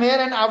 p.m. here,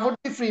 and I would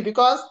be free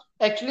because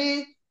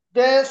actually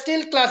there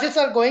still classes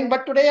are going.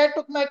 But today I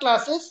took my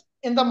classes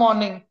in the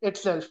morning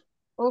itself.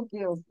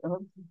 Okay, okay,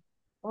 okay.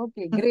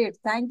 Okay, great.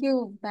 Thank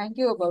you. Thank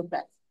you about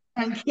that.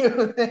 Thank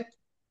you.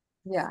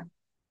 Yeah.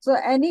 So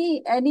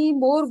any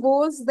more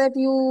goals that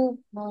you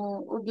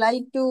would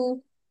like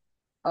to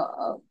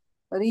uh,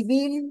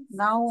 reveal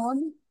now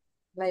on?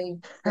 Like,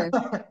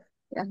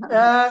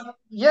 yeah.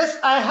 Yes,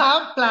 I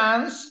have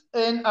plans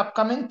in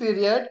upcoming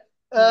period.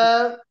 Hmm.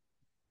 Uh,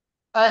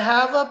 I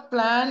have a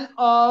plan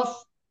of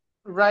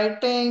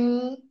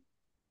writing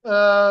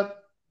uh,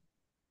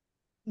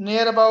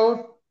 near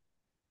about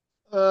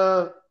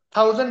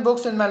 1,000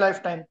 books in my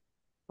lifetime.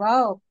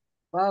 Wow.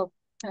 Wow.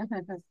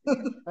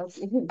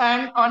 Okay.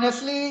 And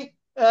honestly,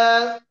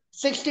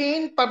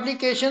 16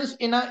 publications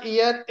in a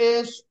year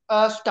is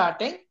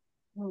starting.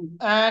 Hmm.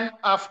 And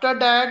after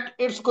that,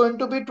 it's going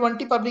to be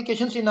 20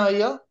 publications in a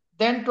year.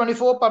 Then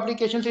 24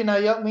 publications in a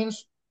year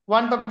means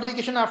one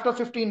publication after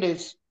 15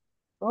 days.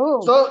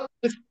 Oh. So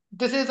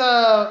this is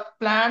a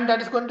plan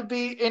that is going to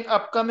be in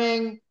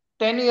upcoming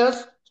 10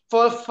 years.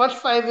 For first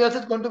 5 years,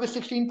 it's going to be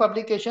 16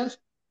 publications.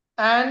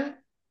 And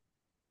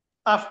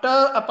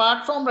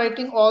apart from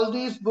writing all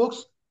these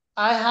books,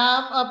 I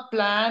have a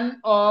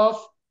plan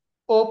of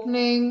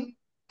opening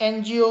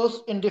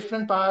NGOs in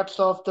different parts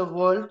of the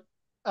world.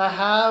 I Hmm.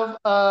 have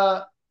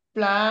a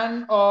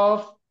plan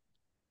of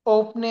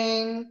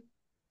opening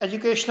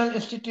educational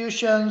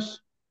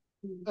institutions,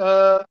 Hmm.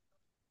 uh,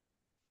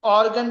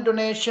 organ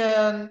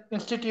donation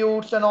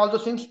institutes, and all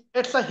those things.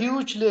 It's a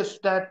huge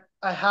list that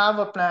I have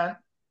a plan. Wow.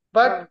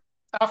 But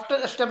after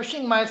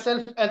establishing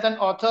myself as an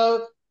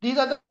author, these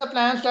are the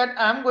plans that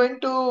I'm going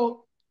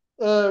to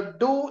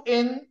do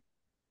in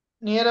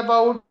near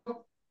about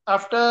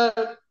after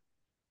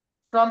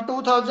from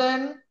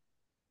 2000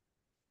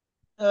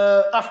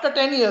 after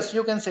 10 years,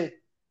 you can say.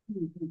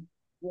 Hmm. Hmm.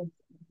 Yes.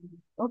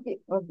 Okay.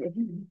 Okay.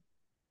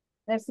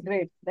 That's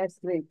great. That's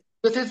great.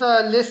 This is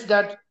a list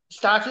that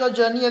starts your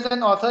journey as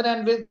an author,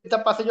 and with the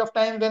passage of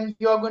time, when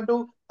you are going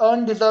to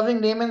earn deserving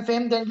name and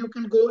fame, then you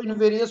can go in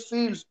various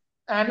fields.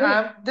 And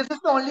Great. this is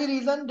the only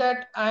reason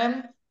that I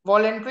am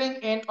volunteering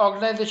in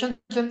organizations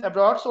in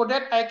abroad, so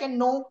that I can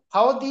know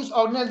how these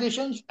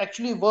organizations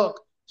actually work.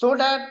 So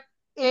that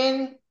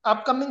in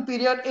upcoming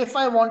period, if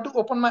I want to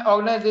open my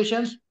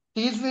organizations,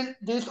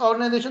 these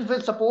organizations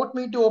will support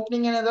me to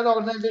opening another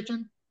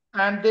organization,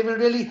 and they will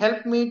really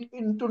help me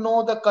to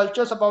know the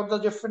cultures about the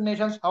different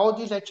nations, how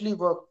these actually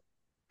work.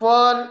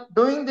 For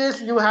doing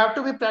this, you have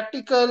to be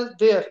practical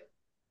there.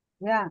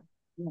 Yeah.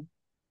 Yeah.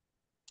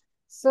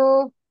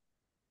 So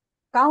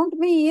count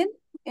me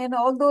in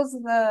all those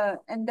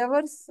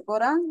endeavors,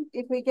 Goran,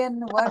 if we can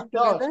Yeah, work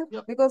sure. together,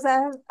 Yep. because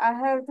I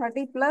have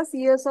 30 plus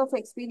years of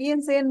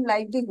experience in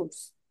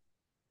livelihoods.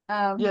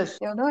 Yes.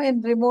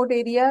 In remote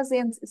areas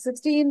in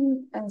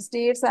 16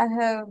 states I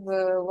have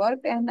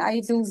worked, and I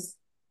do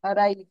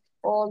write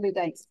all the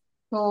time.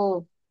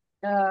 So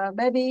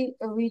maybe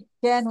we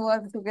can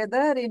work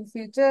together in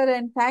future.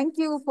 And thank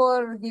you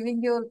for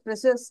giving your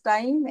precious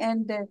time.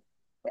 And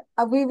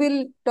we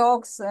will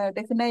talk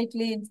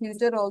definitely in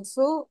future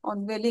also,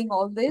 unveiling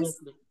all this.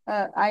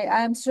 Definitely.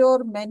 I am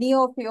sure many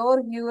of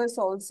your viewers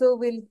also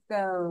will,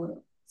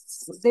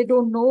 they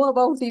don't know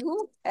about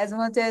you as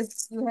much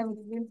as you have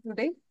revealed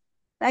today.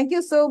 Thank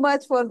you so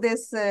much for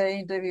this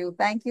interview.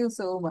 Thank you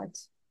so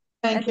much.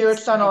 Thank That you. is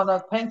It's an nice.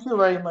 honor. Thank you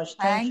very much.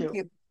 Thank Thank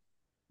you. you.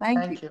 Thank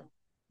you. Thank you.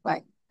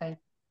 Bye. Thank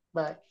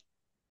you. Bye.